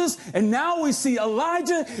Moses, and now we see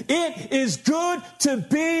Elijah. It is good to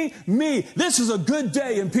be me. This is a good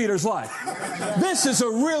day in Peter's life. This is a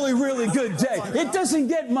really, really good day. It doesn't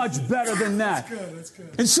get much better than that. That's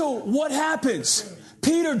good. And so what happens?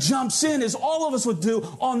 Peter jumps in, as all of us would do,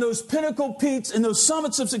 on those pinnacle peaks and those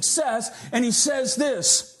summits of success, and he says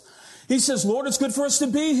this. He says, Lord, it's good for us to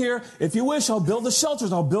be here. If you wish, I'll build the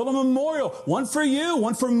shelters. I'll build a memorial. One for you,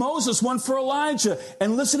 one for Moses, one for Elijah.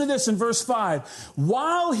 And listen to this in verse 5.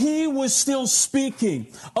 While he was still speaking,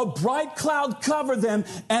 a bright cloud covered them,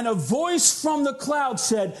 and a voice from the cloud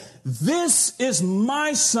said, this is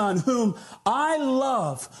my son whom I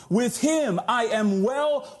love. With him I am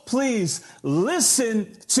well pleased.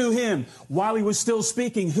 Listen to him. While he was still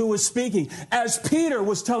speaking, who was speaking? As Peter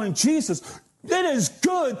was telling Jesus, it is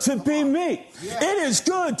good to be me. It is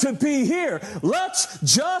good to be here. Let's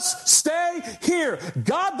just stay here.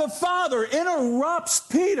 God the Father interrupts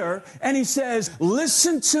Peter and he says,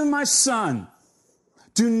 listen to my son.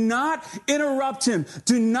 Do not interrupt him.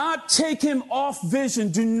 Do not take him off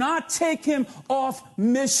vision. Do not take him off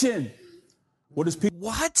mission. What is Peter?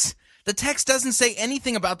 What? The text doesn't say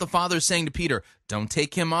anything about the Father saying to Peter, don't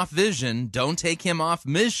take him off vision. Don't take him off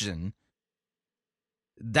mission.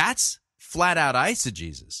 That's flat out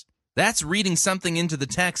eisegesis. That's reading something into the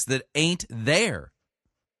text that ain't there.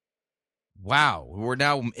 Wow, we're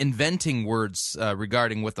now inventing words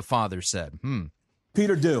regarding what the Father said.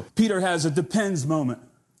 Peter do. Peter has a depends moment.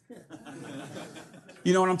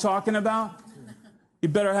 You know what I'm talking about? You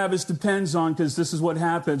better have his depends on, because this is what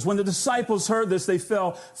happens. When the disciples heard this, they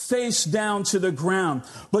fell face down to the ground.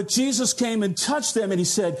 But Jesus came and touched them and he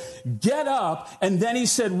said, get up. And then he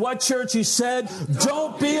said, what, church? He said,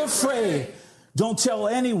 don't be afraid. Don't tell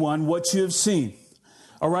anyone what you have seen.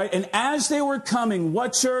 All right. And as they were coming,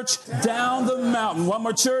 what, church? Down the mountain. One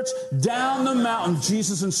more, church? Down the mountain.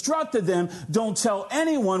 Jesus instructed them, don't tell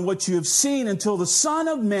anyone what you have seen until the Son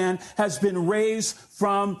of Man has been raised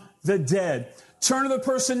from the dead. Turn to the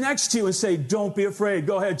person next to you and say, don't be afraid.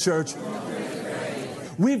 Go ahead, church.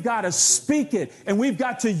 We've got to speak it, and we've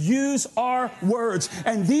got to use our words.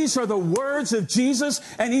 And these are the words of Jesus.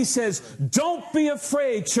 And he says, don't be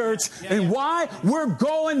afraid, church. And why? We're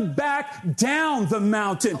going back down the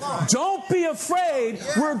mountain. Don't be afraid.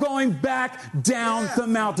 We're going back down the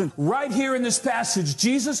mountain. Right here in this passage,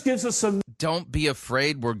 Jesus gives us some... Don't be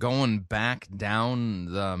afraid. We're going back down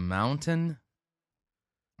the mountain.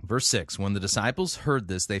 Verse 6, when the disciples heard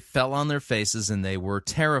this, they fell on their faces and they were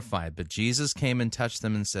terrified. But Jesus came and touched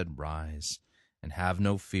them and said, rise and have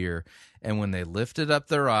no fear. And when they lifted up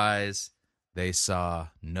their eyes, they saw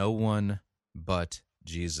no one but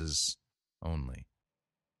Jesus only.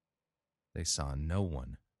 They saw no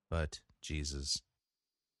one but Jesus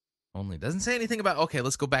only. Doesn't say anything about, okay,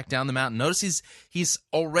 let's go back down the mountain. Notice he's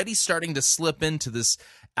already starting to slip into this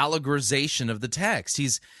allegorization of the text.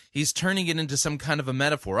 He's turning it into some kind of a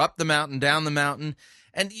metaphor. Up the mountain, down the mountain.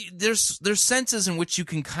 And there's senses in which you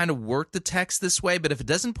can kind of work the text this way, but if it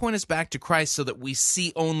doesn't point us back to Christ so that we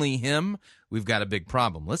see only him, we've got a big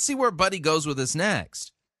problem. Let's see where Buddy goes with this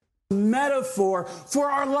next. Metaphor for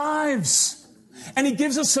our lives. And he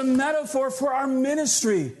gives us a metaphor for our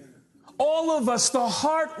ministry. All of us, the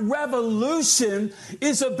heart revolution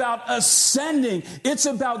is about ascending. It's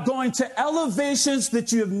about going to elevations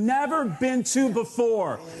that you have never been to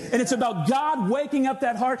before. And it's about God waking up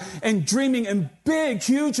that heart and dreaming in big,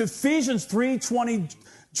 huge Ephesians 3:20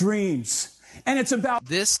 dreams. And it's about...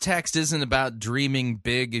 This text isn't about dreaming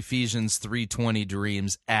big Ephesians 3:20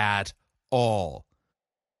 dreams at all.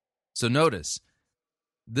 So notice,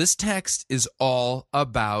 this text is all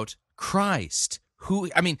about Christ.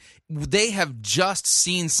 They have just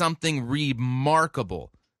seen something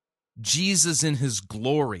remarkable. Jesus in his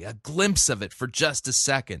glory, a glimpse of it for just a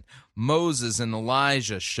second. Moses and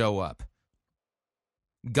Elijah show up.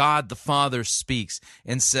 God the Father speaks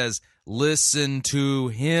and says, listen to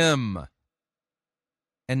him.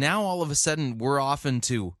 And now all of a sudden we're off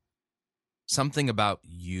into something about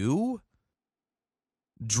you?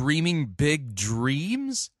 Dreaming big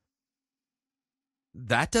dreams?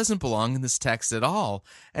 That doesn't belong in this text at all.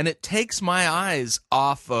 And it takes my eyes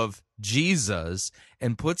off of Jesus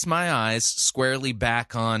and puts my eyes squarely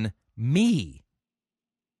back on me.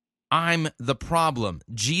 I'm the problem.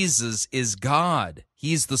 Jesus is God.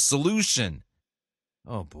 He's the solution.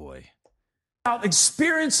 Oh, boy. About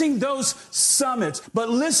experiencing those summits. But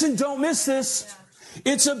listen, don't miss this.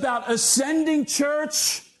 It's about ascending,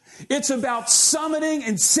 church. It's about summiting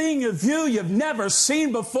and seeing a view you've never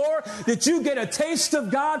seen before, that you get a taste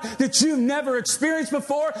of God that you've never experienced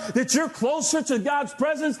before, that you're closer to God's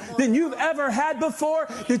presence than you've ever had before,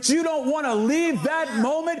 that you don't want to leave that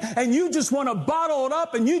moment and you just want to bottle it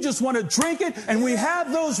up and you just want to drink it. And we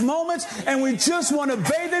have those moments and we just want to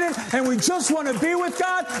bathe in it and we just want to be with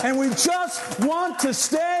God and we just want to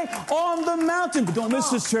stay on the mountain. But don't miss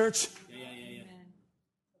this, church.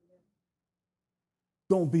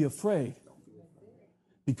 Don't be afraid,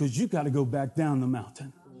 because you got to go back down the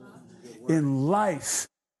mountain. In life,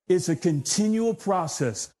 it's a continual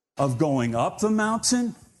process of going up the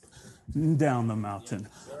mountain and down the mountain.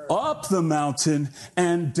 Up the mountain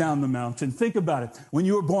and down the mountain. Think about it. When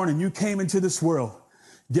you were born and you came into this world,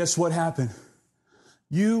 guess what happened?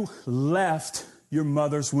 You left your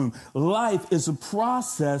mother's womb. Life is a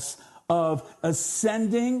process of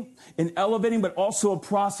ascending and elevating, but also a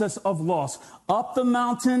process of loss. Up the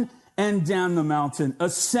mountain and down the mountain.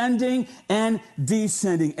 Ascending and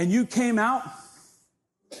descending. And you came out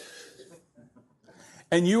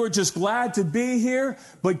and you were just glad to be here.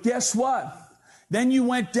 But guess what? Then you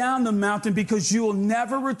went down the mountain because you will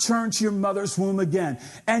never return to your mother's womb again.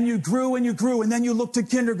 And you grew and you grew. And then you looked to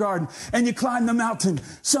kindergarten and you climbed the mountain.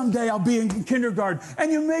 Someday I'll be in kindergarten.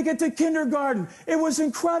 And you make it to kindergarten. It was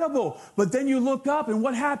incredible. But then you look up and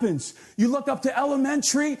what happens? You look up to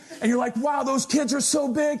elementary and you're like, wow, those kids are so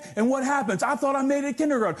big. And what happens? I thought I made it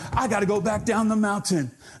kindergarten. I got to go back down the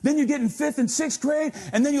mountain. Then you get in 5th and 6th grade.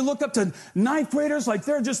 And then you look up to 9th graders like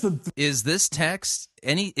they're just the... Is this text...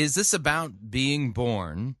 Is this about being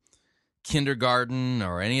born, kindergarten,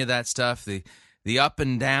 or any of that stuff, the up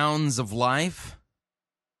and downs of life?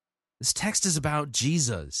 This text is about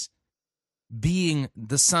Jesus being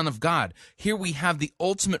the Son of God. Here we have the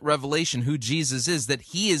ultimate revelation who Jesus is, that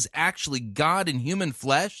he is actually God in human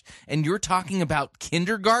flesh, and you're talking about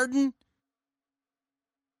kindergarten?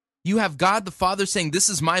 You have God the Father saying, "This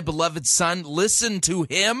is my beloved Son, listen to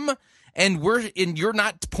him." And you're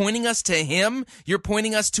not pointing us to him. You're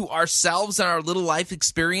pointing us to ourselves and our little life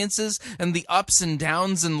experiences and the ups and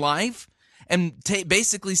downs in life. And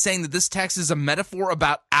basically saying that this text is a metaphor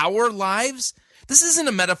about our lives. This isn't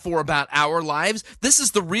a metaphor about our lives. This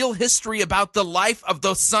is the real history about the life of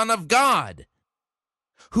the Son of God,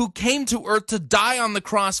 who came to earth to die on the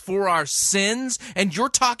cross for our sins. And you're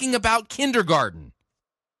talking about kindergarten.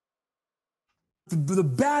 The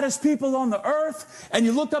baddest people on the earth, and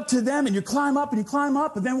you look up to them and you climb up and you climb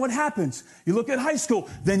up, and then what happens? You look at high school,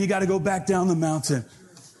 then you got to go back down the mountain.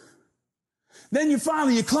 Then you climb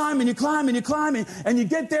and you climb and you climb and you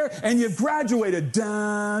get there and you've graduated.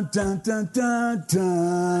 Dun, dun, dun, dun,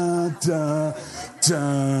 dun, dun,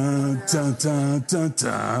 dun, dun, dun, dun,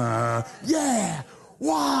 dun. Yeah.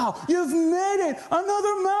 Wow, you've made it,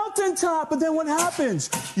 another mountaintop. But then what happens?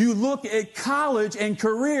 You look at college and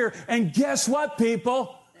career, and guess what,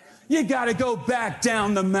 people? You got to go back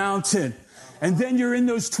down the mountain. And then you're in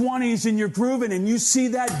those 20s and you're grooving and you see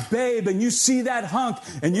that babe and you see that hunk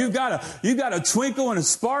and you got a twinkle and a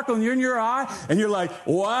sparkle in your eye and you're like,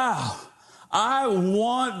 wow, I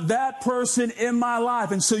want that person in my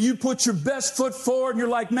life. And so you put your best foot forward and you're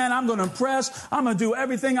like, man, I'm going to impress. I'm going to do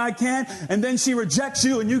everything I can. And then she rejects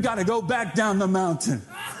you and you got to go back down the mountain.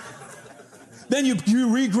 Then you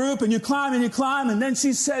regroup and you climb and then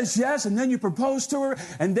she says yes and then you propose to her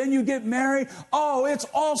and then you get married. Oh, it's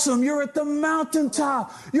awesome. You're at the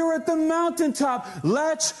mountaintop. You're at the mountaintop.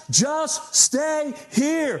 Let's just stay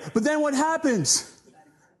here. But then what happens?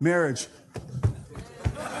 Marriage.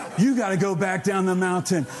 You got to go back down the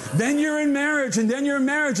mountain. Then you're in marriage, and then you're in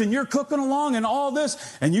marriage, and you're cooking along and all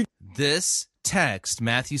this. And you. This text,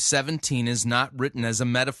 Matthew 17, is not written as a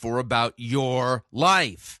metaphor about your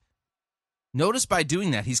life. Notice by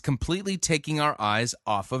doing that, he's completely taking our eyes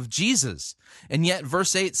off of Jesus. And yet,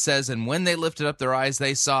 verse 8 says, and when they lifted up their eyes,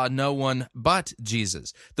 they saw no one but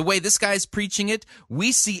Jesus. The way this guy's preaching it,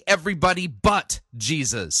 we see everybody but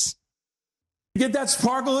Jesus. You get that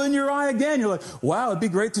sparkle in your eye again. You're like, wow, it'd be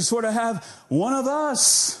great to sort of have one of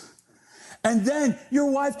us. And then your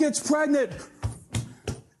wife gets pregnant.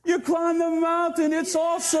 You climb the mountain. It's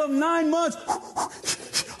awesome. 9 months.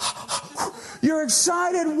 You're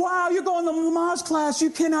excited. Wow, you're going to Lamaze class.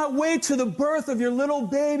 You cannot wait to the birth of your little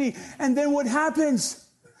baby. And then what happens?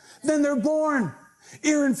 Then they're born.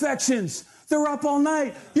 Ear infections. They're up all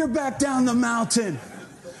night. You're back down the mountain.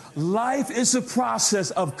 Life is a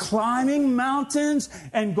process of climbing mountains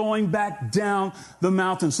and going back down the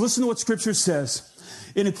mountains. Listen to what Scripture says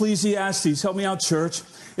in Ecclesiastes. Help me out, church.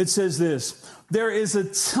 It says this: There is a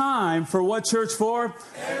time for what, church? For?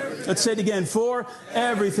 Everything. Let's say it again. For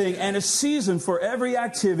everything. And a season for every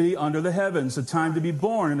activity under the heavens. A time to be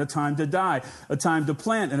born and a time to die. A time to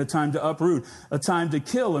plant and a time to uproot. A time to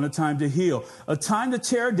kill and a time to heal. A time to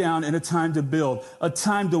tear down and a time to build. A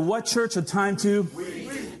time to what, church? A time to?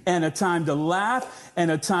 And a time to laugh.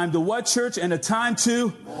 And a time to what, church? And a time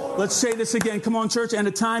to? Mourn. Let's say this again. Come on, church. And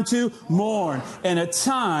a time to? Mourn. And a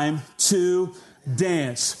time to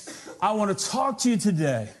dance. I want to talk to you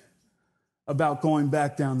today about going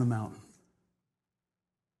back down the mountain.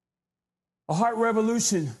 A heart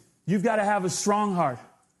revolution, you've got to have a strong heart.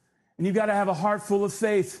 And you've got to have a heart full of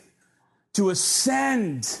faith to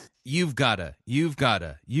ascend. You've got to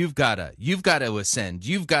ascend. You've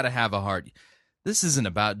got to have a heart. This isn't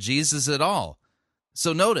about Jesus at all.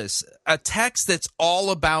 So notice, a text that's all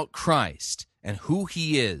about Christ and who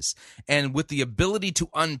he is, and with the ability to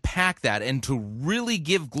unpack that and to really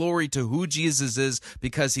give glory to who Jesus is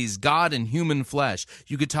because he's God in human flesh.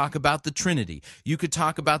 You could talk about the Trinity. You could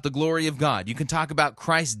talk about the glory of God. You can talk about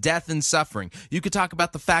Christ's death and suffering. You could talk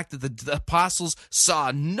about the fact that the apostles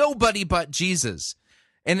saw nobody but Jesus.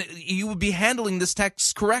 And you would be handling this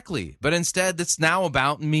text correctly, but instead it's now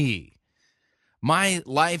about me. My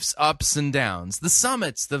life's ups and downs, the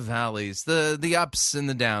summits, the valleys, the ups and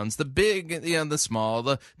the downs, the big and the small,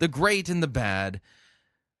 the great and the bad.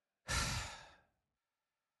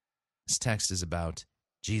 This text is about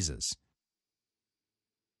Jesus.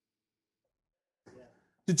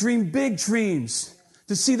 To dream big dreams,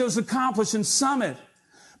 to see those accomplished and summit.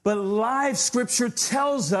 But life, Scripture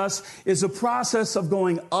tells us, is a process of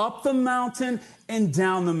going up the mountain and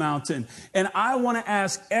down the mountain. And I want to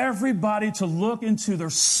ask everybody to look into their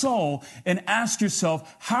soul and ask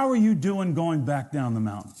yourself, how are you doing going back down the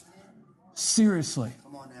mountain? Seriously.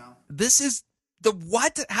 Come on now. This is the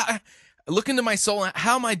what? Look into my soul.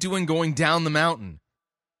 How am I doing going down the mountain?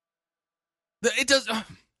 It does.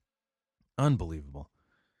 Unbelievable.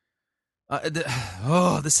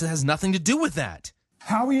 This has nothing to do with that.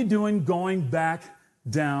 How are you doing going back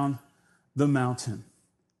down the mountain?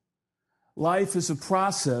 Life is a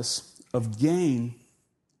process of gain,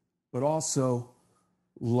 but also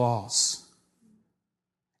loss.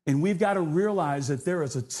 And we've got to realize that there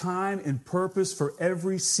is a time and purpose for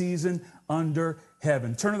every season under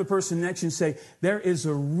heaven. Turn to the person next to you and say, there is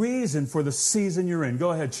a reason for the season you're in. Go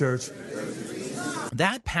ahead, church.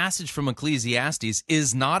 That passage from Ecclesiastes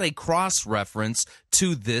is not a cross-reference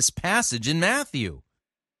to this passage in Matthew.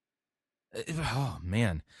 Oh,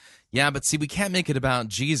 man. Yeah, but see, we can't make it about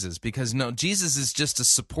Jesus because, no, Jesus is just a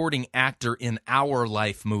supporting actor in our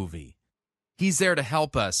life movie. He's there to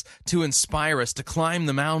help us, to inspire us, to climb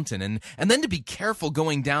the mountain, and then to be careful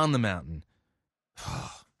going down the mountain.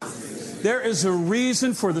 There is a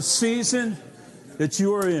reason for the season that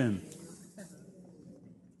you are in.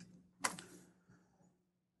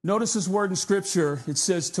 Notice this word in Scripture, it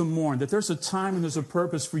says to mourn, that there's a time and there's a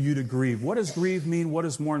purpose for you to grieve. What does grieve mean? What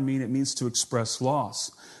does mourn mean? It means to express loss.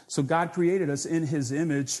 So God created us in his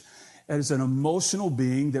image as an emotional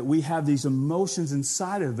being, that we have these emotions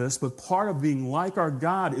inside of us, but part of being like our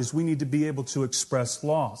God is we need to be able to express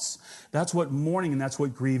loss. That's what mourning and that's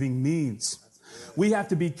what grieving means. We have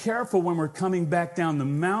to be careful when we're coming back down the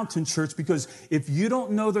mountain, church, because if you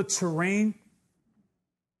don't know the terrain,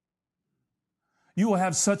 you will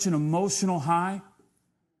have such an emotional high.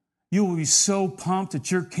 You will be so pumped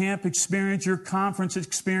at your camp experience, your conference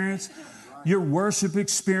experience, your worship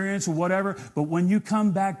experience, or whatever. But when you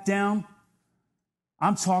come back down,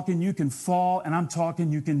 I'm talking you can fall, and I'm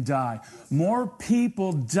talking you can die. More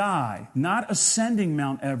people die, not ascending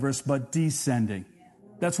Mount Everest, but descending.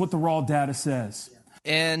 That's what the raw data says.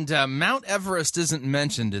 And Mount Everest isn't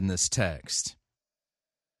mentioned in this text.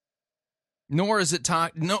 Nor is it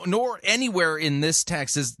nor anywhere in this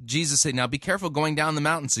text does Jesus say, now be careful going down the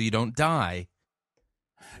mountain so you don't die.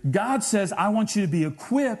 God says, I want you to be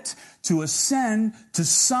equipped to ascend, to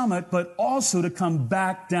summit, but also to come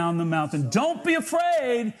back down the mountain. Don't be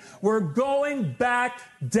afraid. We're going back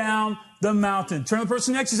down the mountain. Turn to the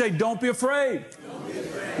person next to you and say, don't be afraid. Don't be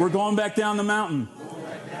afraid. We're going back down the mountain.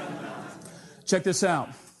 Check this out.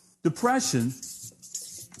 Depression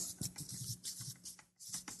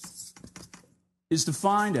is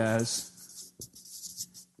defined as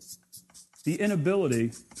the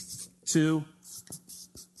inability to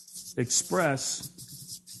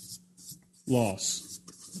express loss.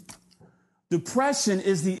 Depression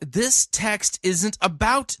is the... This text isn't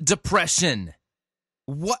about depression.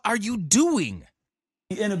 What are you doing?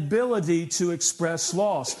 The inability to express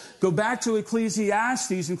loss. Go back to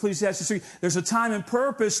Ecclesiastes, in Ecclesiastes 3. There's a time and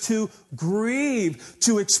purpose to grieve,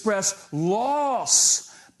 to express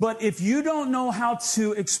loss. But if you don't know how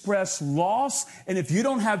to express loss, and if you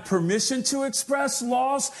don't have permission to express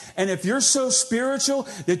loss, and if you're so spiritual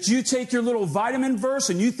that you take your little vitamin verse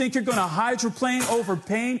and you think you're going to hydroplane over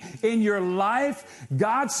pain in your life,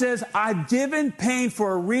 God says, I've given pain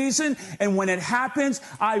for a reason, and when it happens,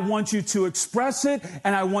 I want you to express it,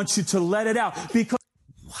 and I want you to let it out. Because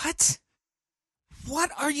What?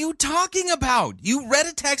 What are you talking about? You read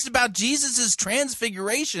a text about Jesus'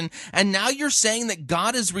 transfiguration, and now you're saying that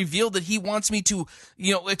God has revealed that he wants me to,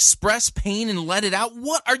 express pain and let it out?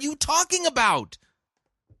 What are you talking about?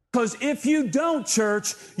 Because if you don't,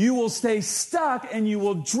 church, you will stay stuck and you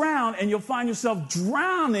will drown, and you'll find yourself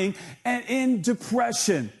drowning and in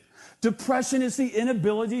depression. Depression is the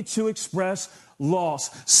inability to express loss.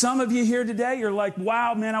 Some of you here today, you're like,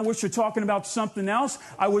 wow, man, I wish you're talking about something else.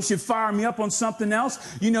 I wish you'd fire me up on something else.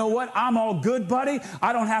 You know what? I'm all good, buddy.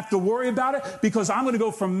 I don't have to worry about it because I'm going to go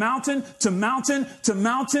from mountain to mountain to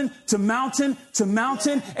mountain to mountain to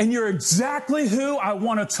mountain. And you're exactly who I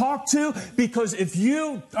want to talk to, because if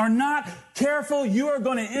you are not careful, you are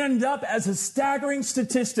going to end up as a staggering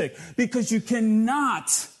statistic, because you cannot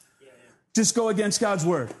just go against God's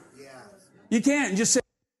word. You can't just say,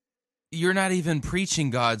 You're not even preaching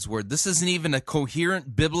God's word. This isn't even a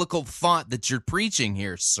coherent biblical thought that you're preaching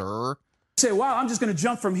here, sir. Say, wow, I'm just going to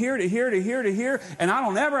jump from here to here to here to here, and I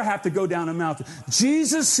don't ever have to go down a mountain.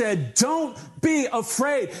 Jesus said, don't be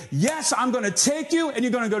afraid. Yes, I'm going to take you, and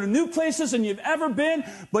you're going to go to new places than you've ever been,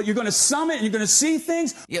 but you're going to summit, and you're going to see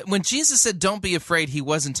things. Yeah, when Jesus said, don't be afraid, he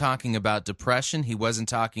wasn't talking about depression. He wasn't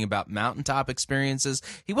talking about mountaintop experiences.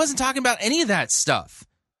 He wasn't talking about any of that stuff.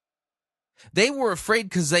 They were afraid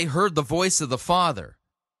because they heard the voice of the Father.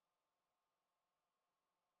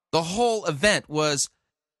 The whole event was,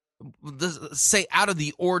 say, out of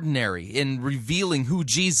the ordinary in revealing who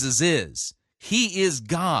Jesus is. He is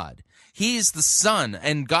God. He is the Son,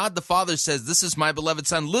 and God the Father says, this is my beloved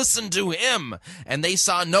Son, listen to him. And they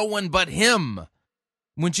saw no one but him.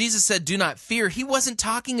 When Jesus said, do not fear, he wasn't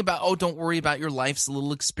talking about, oh, don't worry about your life's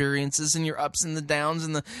little experiences and your ups and the downs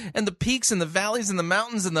and the peaks and the valleys and the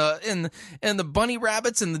mountains and the bunny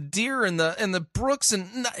rabbits and the deer and the brooks.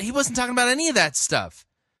 And he wasn't talking about any of that stuff.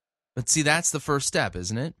 But see, that's the first step,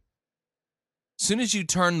 isn't it? As soon as you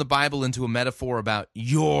turn the Bible into a metaphor about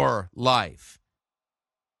your life,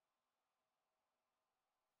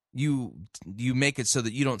 you make it so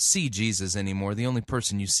that you don't see Jesus anymore. The only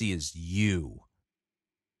person you see is you.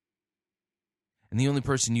 And the only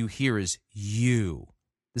person you hear is you.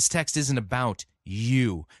 This text isn't about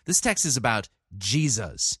you. This text is about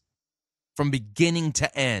Jesus. From beginning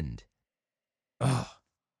to end.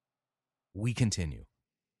 We continue.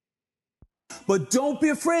 But don't be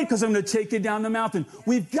afraid, because I'm going to take you down the mountain.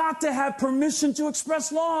 We've got to have permission to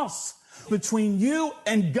express loss. Between you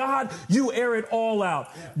and God, you air it all out.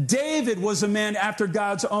 David was a man after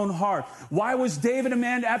God's own heart. Why was David a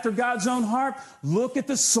man after God's own heart? Look at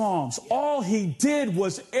the Psalms. All he did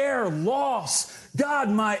was air loss. God,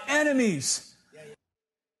 my enemies.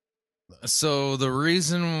 So the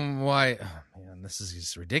reason why... Oh man, this is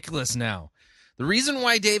just ridiculous now. The reason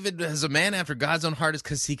why David is a man after God's own heart is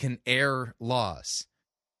because he can air loss.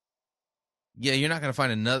 Yeah, you're not going to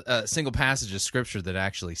find a single passage of Scripture that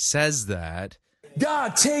actually says that.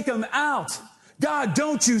 God, take them out. God,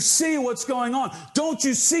 don't you see what's going on? Don't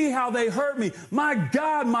you see how they hurt me? My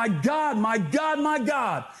God, my God, my God, my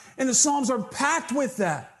God. And the Psalms are packed with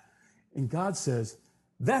that. And God says,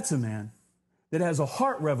 that's a man that has a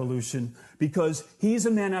heart revolution, because he's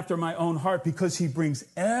a man after my own heart, because he brings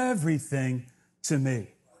everything to me.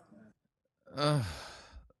 And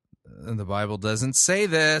the Bible doesn't say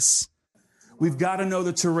this. We've got to know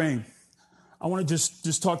the terrain. I want to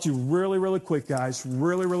just talk to you really, really quick, guys,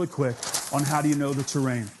 really quick on how do you know the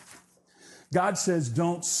terrain. God says,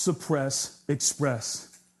 don't suppress,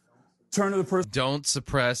 express. Turn to the person. Don't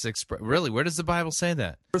suppress, express. Really, where does the Bible say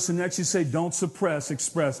that? Person next to you, say, don't suppress,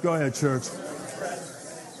 express. Go ahead, church.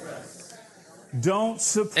 Don't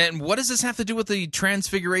suppress. And what does this have to do with the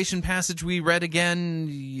Transfiguration passage we read again?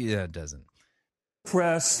 Yeah, it doesn't.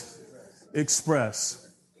 Suppress, express.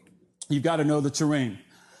 You've got to know the terrain.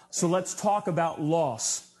 So let's talk about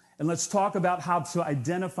loss. And let's talk about how to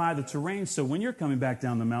identify the terrain, so when you're coming back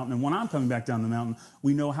down the mountain and when I'm coming back down the mountain,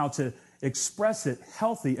 we know how to express it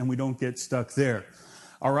healthy and we don't get stuck there.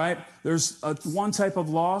 All right? There's one type of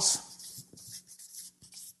loss.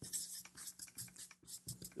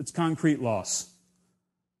 It's concrete loss.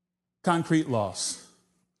 Concrete loss.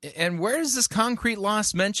 And where is this concrete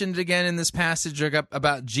loss mentioned again in this passage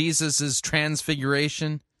about Jesus'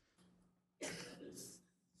 transfiguration?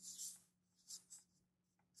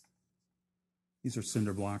 These are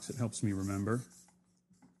cinder blocks. It helps me remember.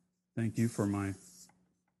 Thank you for my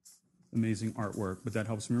amazing artwork, but that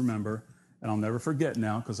helps me remember, and I'll never forget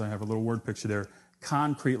now because I have a little word picture there.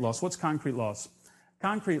 Concrete loss. What's concrete loss?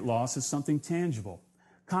 Concrete loss is something tangible.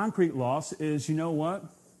 Concrete loss is, you know what?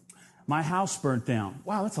 My house burnt down.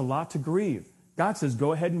 Wow, that's a lot to grieve. God says,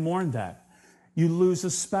 go ahead and mourn that. You lose a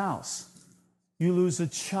spouse. You lose a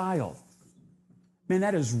child. Man,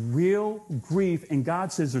 that is real grief. And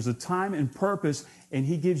God says there's a time and purpose, and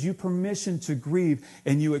He gives you permission to grieve,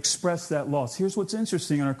 and you express that loss. Here's what's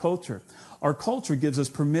interesting in our culture. Our culture gives us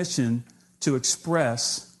permission to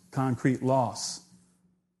express concrete loss.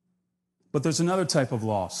 But there's another type of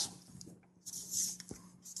loss.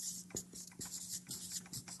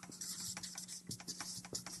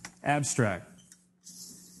 Abstract.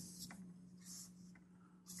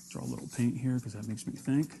 Draw a little paint here because that makes me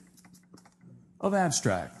think of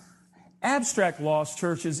abstract. Abstract loss,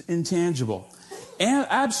 church, is intangible. And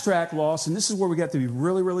abstract loss, and this is where we got to be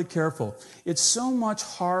really, really careful. It's so much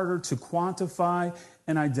harder to quantify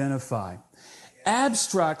and identify.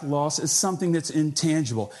 Abstract loss is something that's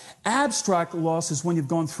intangible. Abstract loss is when you've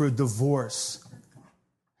gone through a divorce.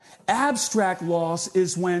 Abstract loss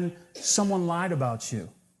is when someone lied about you.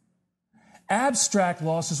 Abstract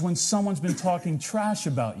loss is when someone's been talking trash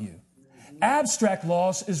about you. Abstract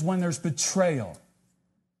loss is when there's betrayal.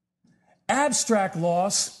 Abstract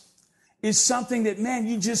loss is something that, man,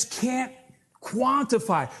 you just can't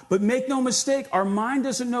quantify. But make no mistake, our mind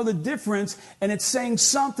doesn't know the difference, and it's saying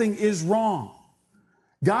something is wrong.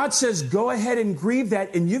 God says, go ahead and grieve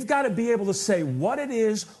that, and you've got to be able to say what it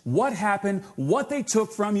is, what happened, what they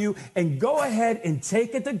took from you, and go ahead and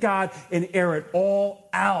take it to God and air it all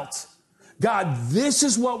out. God, this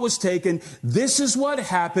is what was taken. This is what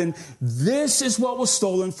happened. This is what was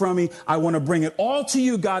stolen from me. I want to bring it all to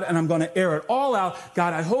you, God, and I'm going to air it all out.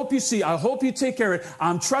 God, I hope you see. I hope you take care of it.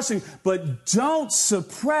 I'm trusting, but don't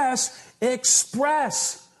suppress,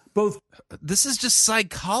 express both. This is just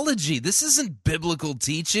psychology. This isn't biblical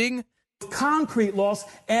teaching. Concrete loss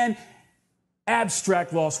and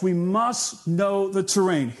abstract loss. We must know the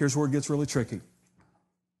terrain. Here's where it gets really tricky.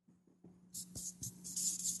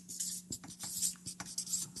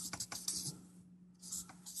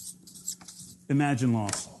 Imagine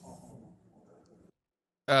loss.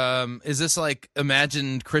 Is this like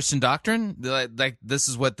imagined Christian doctrine? Like this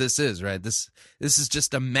is what this is, right? This is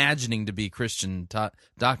just imagining to be Christian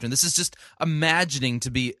doctrine. This is just imagining to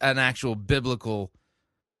be an actual biblical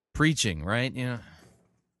preaching, right? You know.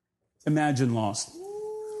 Imagine loss.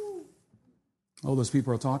 Oh, those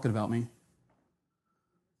people are talking about me.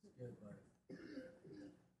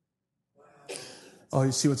 Oh,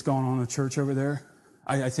 you see what's going on in the church over there?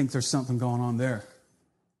 I think there's something going on there.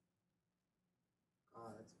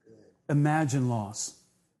 Imagine loss.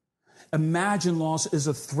 Imagine loss is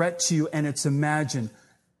a threat to you, and it's imagined.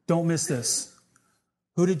 Don't miss this.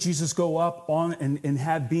 Who did Jesus go up on and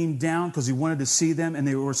have beamed down because he wanted to see them, and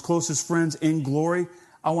they were his closest friends in glory?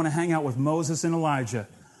 I want to hang out with Moses and Elijah.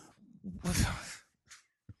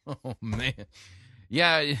 Oh, man.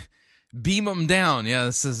 Yeah, beam them down. Yeah,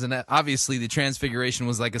 this is obviously the Transfiguration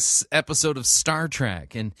was like an episode of Star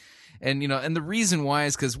Trek, and you know, and the reason why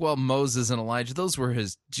is because, well, Moses and Elijah, those were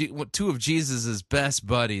two of Jesus's best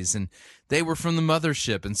buddies, and they were from the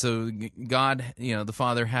mothership, and so God, you know, the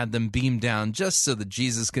Father had them beamed down just so that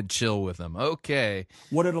Jesus could chill with them. Okay.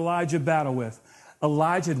 What did Elijah battle with?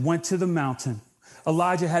 Elijah went to the mountain.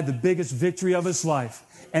 Elijah had the biggest victory of his life.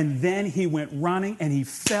 And then he went running and he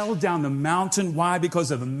fell down the mountain. Why?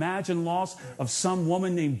 Because of imagined loss of some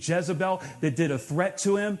woman named Jezebel that did a threat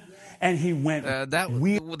to him. And he went... that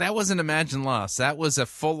wasn't imagined loss. That was a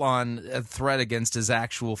full-on threat against his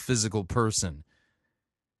actual physical person.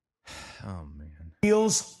 Oh, man.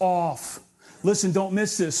 Wheels off. Listen, don't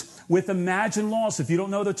miss this. With imagined loss, if you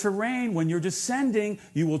don't know the terrain, when you're descending,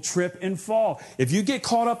 you will trip and fall. If you get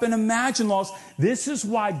caught up in imagined loss, this is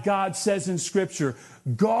why God says in Scripture,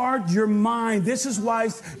 guard your mind. This is why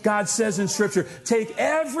God says in Scripture, take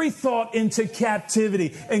every thought into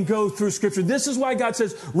captivity and go through Scripture. This is why God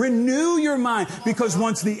says, renew your mind. Because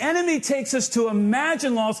once the enemy takes us to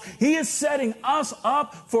imagined loss, he is setting us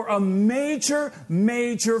up for a major,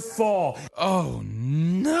 major fall. Oh,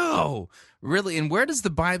 no. Really? And where does the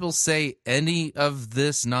Bible say any of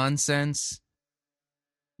this nonsense?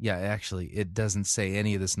 Yeah, actually, it doesn't say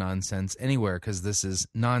any of this nonsense anywhere because this is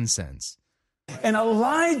nonsense. And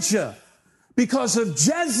Elijah, because of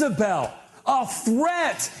Jezebel, a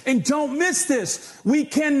threat. And don't miss this. We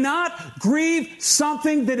cannot grieve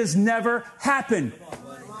something that has never happened.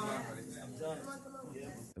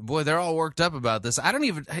 Boy, they're all worked up about this. I don't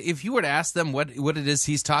even, if you were to ask them what it is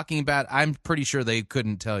he's talking about, I'm pretty sure they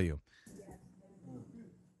couldn't tell you.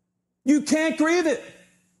 You can't grieve it.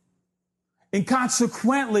 And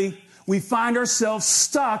consequently, we find ourselves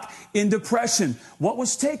stuck in depression. What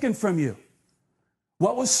was taken from you?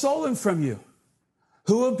 What was stolen from you?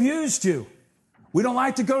 Who abused you? We don't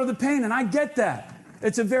like to go to the pain, and I get that.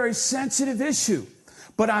 It's a very sensitive issue.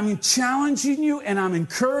 But I'm challenging you and I'm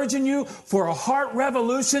encouraging you for a heart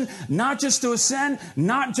revolution, not just to ascend,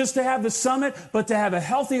 not just to have the summit, but to have a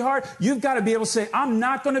healthy heart. You've got to be able to say, I'm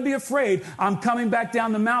not going to be afraid. I'm coming back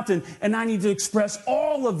down the mountain, and I need to express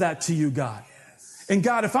all of that to you, God. And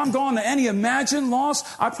God, if I'm going to any imagined loss,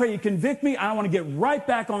 I pray you convict me. I want to get right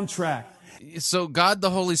back on track. So God,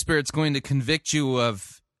 the Holy Spirit's going to convict you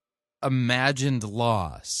of imagined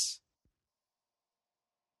loss.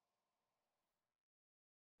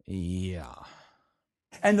 Yeah.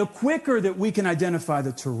 And the quicker that we can identify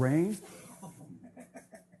the terrain,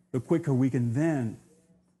 the quicker we can then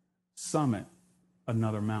summit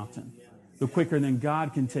another mountain. The quicker then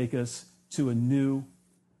God can take us to a new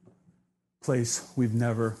place we've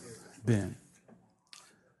never been.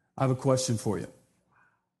 I have a question for you.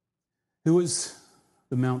 Who is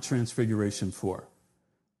the Mount Transfiguration for?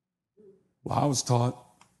 Well, I was taught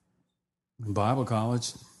in Bible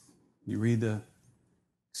college, you read the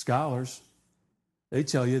scholars, they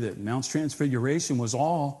tell you that Mount Transfiguration was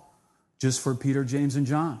all just for Peter, James, and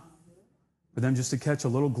John, for them just to catch a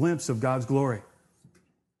little glimpse of God's glory.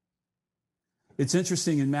 It's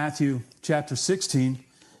interesting in Matthew chapter 16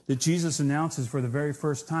 that Jesus announces for the very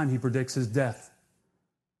first time he predicts his death.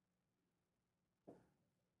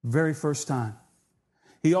 Very first time.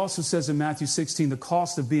 He also says in Matthew 16, the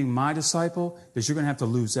cost of being my disciple is you're going to have to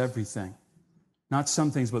lose everything. Not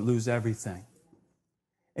some things, but lose everything.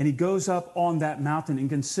 And he goes up on that mountain, and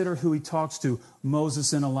consider who he talks to,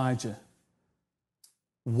 Moses and Elijah.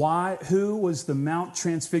 Why? Who was the Mount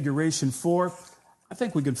Transfiguration for? I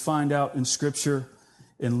think we could find out in Scripture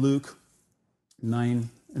in Luke 9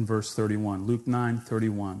 and verse 31. Luke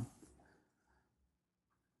 9:31.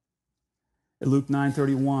 Luke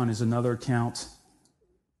 9:31 is another account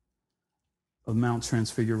of Mount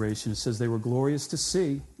Transfiguration. It says they were glorious to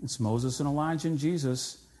see. It's Moses and Elijah and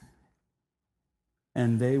Jesus.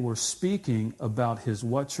 And they were speaking about his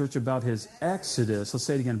what, church? About his exodus. Let's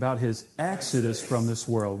say it again. About his exodus from this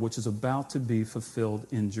world, which is about to be fulfilled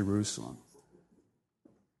in Jerusalem.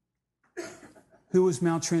 Who was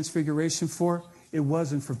Mount Transfiguration for? It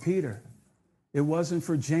wasn't for Peter. It wasn't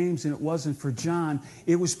for James, and it wasn't for John.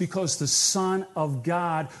 It was because the Son of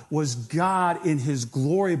God was God in his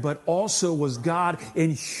glory, but also was God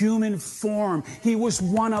in human form. He was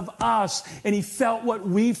one of us, and he felt what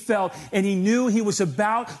we felt, and he knew he was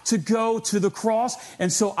about to go to the cross.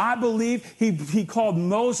 And so I believe he called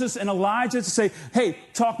Moses and Elijah to say, hey,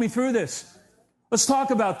 talk me through this. Let's talk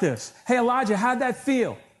about this. Hey, Elijah, how'd that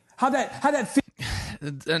feel? How'd that feel?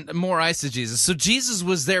 And more eisegesis. So Jesus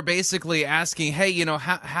was there basically asking, hey,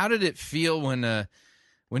 how did it feel when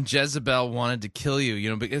Jezebel wanted to kill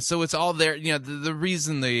you? Because so it's all there. The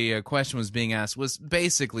reason the question was being asked was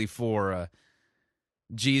basically for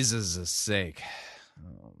Jesus' sake.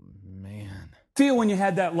 Oh, man. Feel when you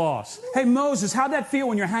had that loss? Hey, Moses, how'd that feel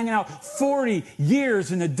when you're hanging out 40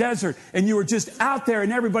 years in the desert and you were just out there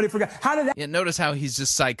and everybody forgot? How did that... Yeah, notice how he's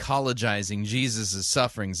just psychologizing Jesus'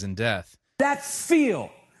 sufferings and death. That feel,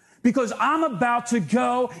 because I'm about to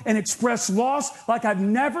go and express loss like I've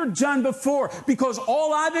never done before, because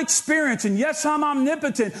all I've experienced, and yes, I'm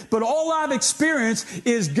omnipotent, but all I've experienced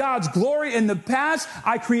is God's glory. In the past,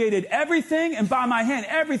 I created everything, and by my hand,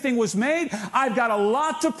 everything was made. I've got a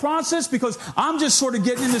lot to process because I'm just sort of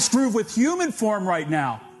getting in this groove with human form right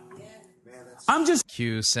now. I'm just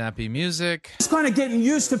cue sappy music. Just kind of getting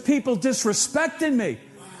used to people disrespecting me.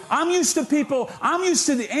 I'm used to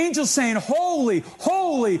the angels saying, holy,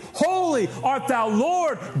 holy, holy art thou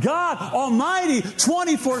Lord God Almighty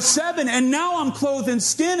 24/7. And now I'm clothed in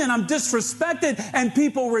skin and I'm disrespected and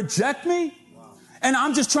people reject me. And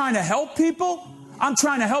I'm just trying to help people. I'm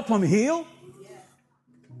trying to help them heal.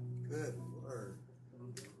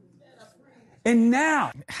 And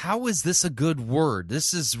now. How is this a good word?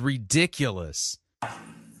 This is ridiculous.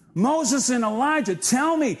 Moses and Elijah,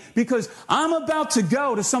 tell me, because I'm about to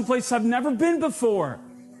go to someplace I've never been before.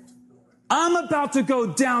 I'm about to go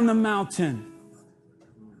down the mountain.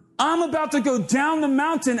 I'm about to go down the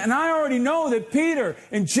mountain, and I already know that Peter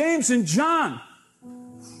and James and John,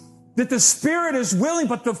 that the spirit is willing,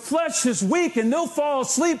 but the flesh is weak, and they'll fall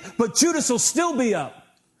asleep, but Judas will still be up.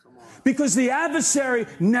 Because the adversary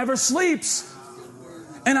never sleeps.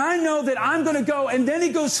 And I know that I'm going to go, and then he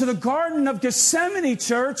goes to the Garden of Gethsemane,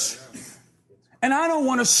 church. And I don't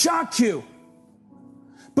want to shock you.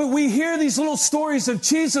 But we hear these little stories of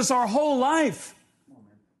Jesus our whole life.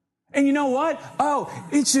 And you know what? Oh,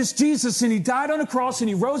 it's just Jesus, and he died on the cross, and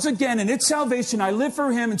he rose again, and it's salvation. I live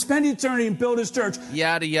for him and spend eternity and build his church.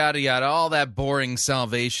 Yada, yada, yada. All that boring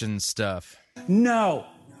salvation stuff. No.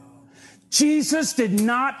 Jesus did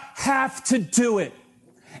not have to do it.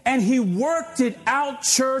 And he worked it out,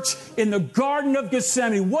 church, in the Garden of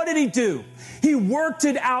Gethsemane. What did he do? He worked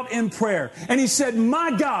it out in prayer. And he said,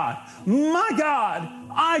 my God,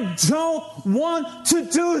 I don't want to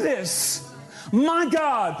do this. My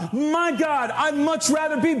God, I'd much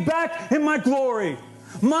rather be back in my glory.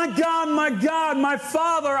 My God, my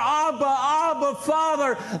Father, Abba,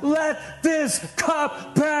 Father, let this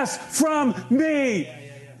cup pass from me.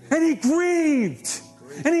 And he grieved,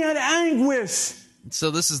 and he had anguish.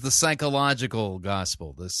 So this is the psychological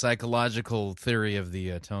gospel, the psychological theory of the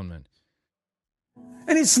atonement.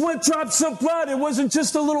 And he sweat drops of blood. It wasn't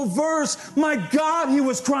just a little verse. My God, he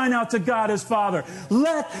was crying out to God his Father.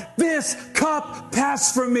 Let this cup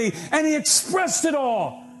pass from me. And he expressed it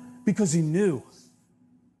all because he knew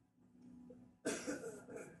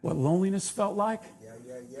what loneliness felt like.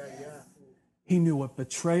 He knew what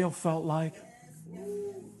betrayal felt like.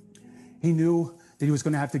 He knew that he was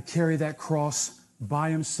going to have to carry that cross by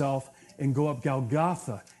himself and go up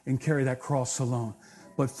Golgotha and carry that cross alone.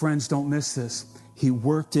 But friends, don't miss this. He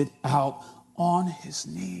worked it out on his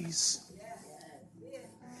knees.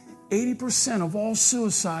 80% of all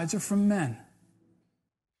suicides are from men.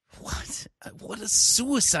 What? What does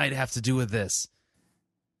suicide have to do with this?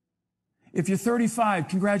 If you're 35,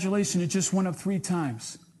 congratulations, it just went up 3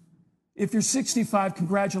 times. If you're 65,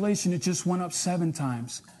 congratulations, it just went up 7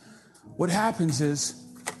 times. What happens is,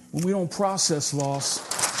 when we don't process loss,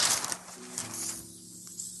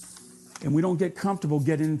 and we don't get comfortable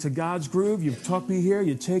getting into God's groove, you've tucked me here,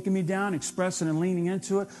 you're taking me down, expressing and leaning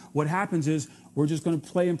into it, what happens is we're just going to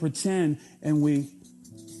play and pretend, and we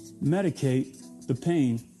medicate the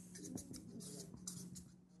pain.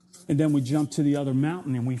 And then we jump to the other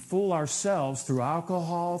mountain, and we fool ourselves through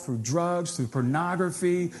alcohol, through drugs, through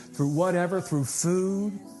pornography, through whatever, through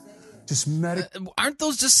food. Just aren't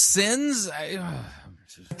those just sins?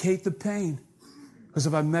 Medicate the pain. Because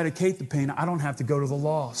if I medicate the pain, I don't have to go to the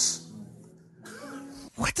loss.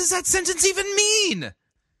 What does that sentence even mean?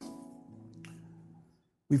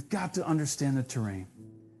 We've got to understand the terrain.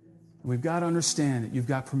 We've got to understand that you've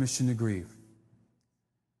got permission to grieve.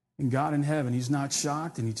 And God in heaven, he's not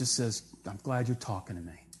shocked, and he just says, I'm glad you're talking to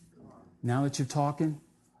me. Now that you're talking,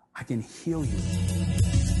 I can heal you.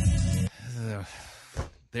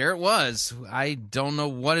 There it was. I don't know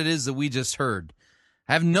what it is that we just heard.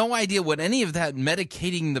 I have no idea what any of that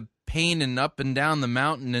medicating the pain and up and down the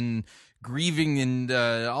mountain and grieving and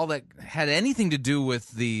all that had anything to do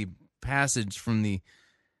with the passage from the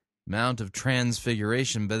Mount of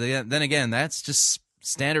Transfiguration. But then again, that's just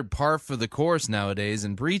standard par for the course nowadays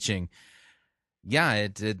in preaching. Yeah,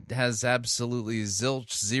 it has absolutely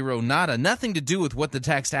zilch, zero, nada, nothing to do with what the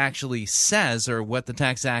text actually says or what the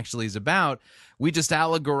text actually is about. We just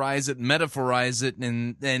allegorize it, metaphorize it,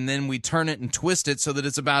 and then we turn it and twist it so that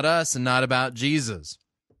it's about us and not about Jesus.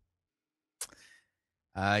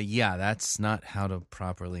 Yeah, that's not how to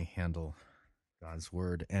properly handle God's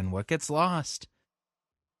word. And what gets lost?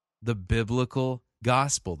 The biblical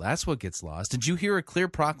gospel. That's what gets lost. Did you hear a clear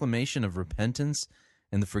proclamation of repentance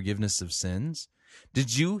and the forgiveness of sins?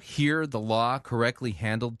 Did you hear the law correctly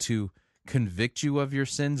handled to convict you of your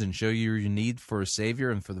sins and show you your need for a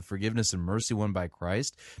Savior and for the forgiveness and mercy won by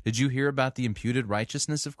Christ? Did you hear about the imputed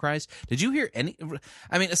righteousness of Christ? Did you hear any?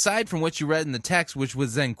 I mean, aside from what you read in the text, which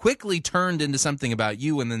was then quickly turned into something about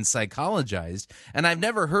you and then psychologized, and I've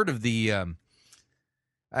never heard of the...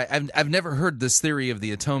 I've never heard this theory of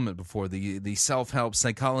the atonement before, the self-help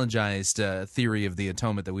psychologized theory of the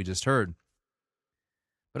atonement that we just heard.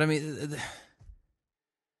 But I mean,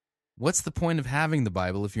 what's the point of having the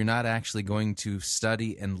Bible if you're not actually going to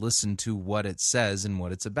study and listen to what it says and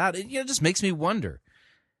what it's about? It just makes me wonder.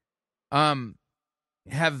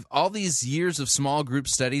 Have all these years of small group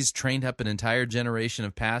studies trained up an entire generation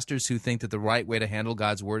of pastors who think that the right way to handle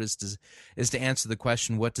God's word is to answer the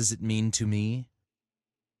question, what does it mean to me?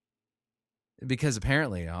 Because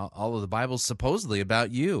apparently all of the Bible's supposedly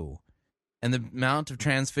about you. And the Mount of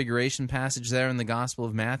Transfiguration passage there in the Gospel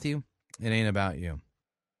of Matthew, it ain't about you.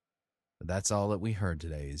 But that's all that we heard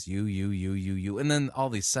today is you. And then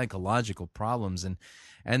all these psychological problems. And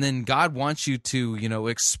then God wants you to,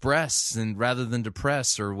 express and rather than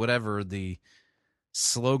depress or whatever the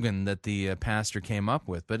slogan that the pastor came up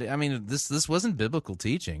with. But, I mean, this wasn't biblical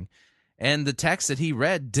teaching. And the text that he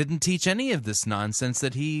read didn't teach any of this nonsense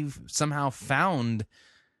that he somehow found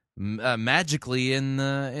magically in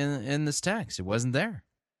this text. It wasn't there.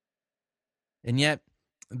 And yet,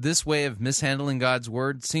 This way of mishandling God's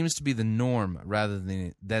word seems to be the norm rather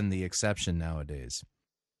than the exception nowadays.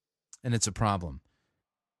 And it's a problem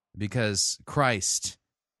because Christ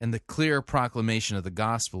and the clear proclamation of the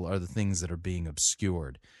gospel are the things that are being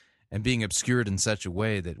obscured, and being obscured in such a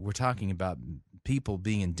way that we're talking about people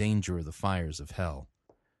being in danger of the fires of hell.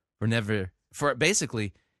 For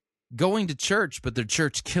basically going to church, but their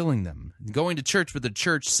church killing them. Going to church, but the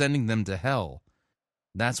church sending them to hell.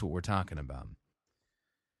 That's what we're talking about.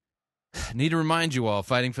 Need to remind you all,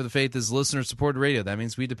 Fighting for the Faith is listener-supported radio. That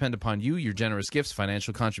means we depend upon you, your generous gifts,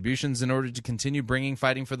 financial contributions, in order to continue bringing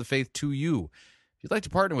Fighting for the Faith to you. If you'd like to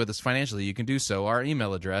partner with us financially, you can do so. Our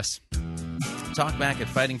email address,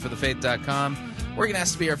 talkback@fightingforthefaith.com. Or you can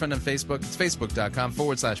ask to be our friend on Facebook. It's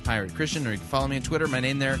facebook.com/Pirate Christian, or you can follow me on Twitter. My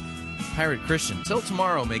name there, Pirate Christian. Till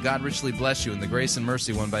tomorrow, may God richly bless you in the grace and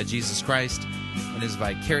mercy won by Jesus Christ and his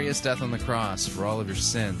vicarious death on the cross for all of your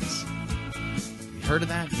sins. You heard of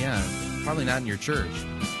that? Yeah. Probably not in your church.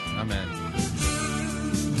 Amen.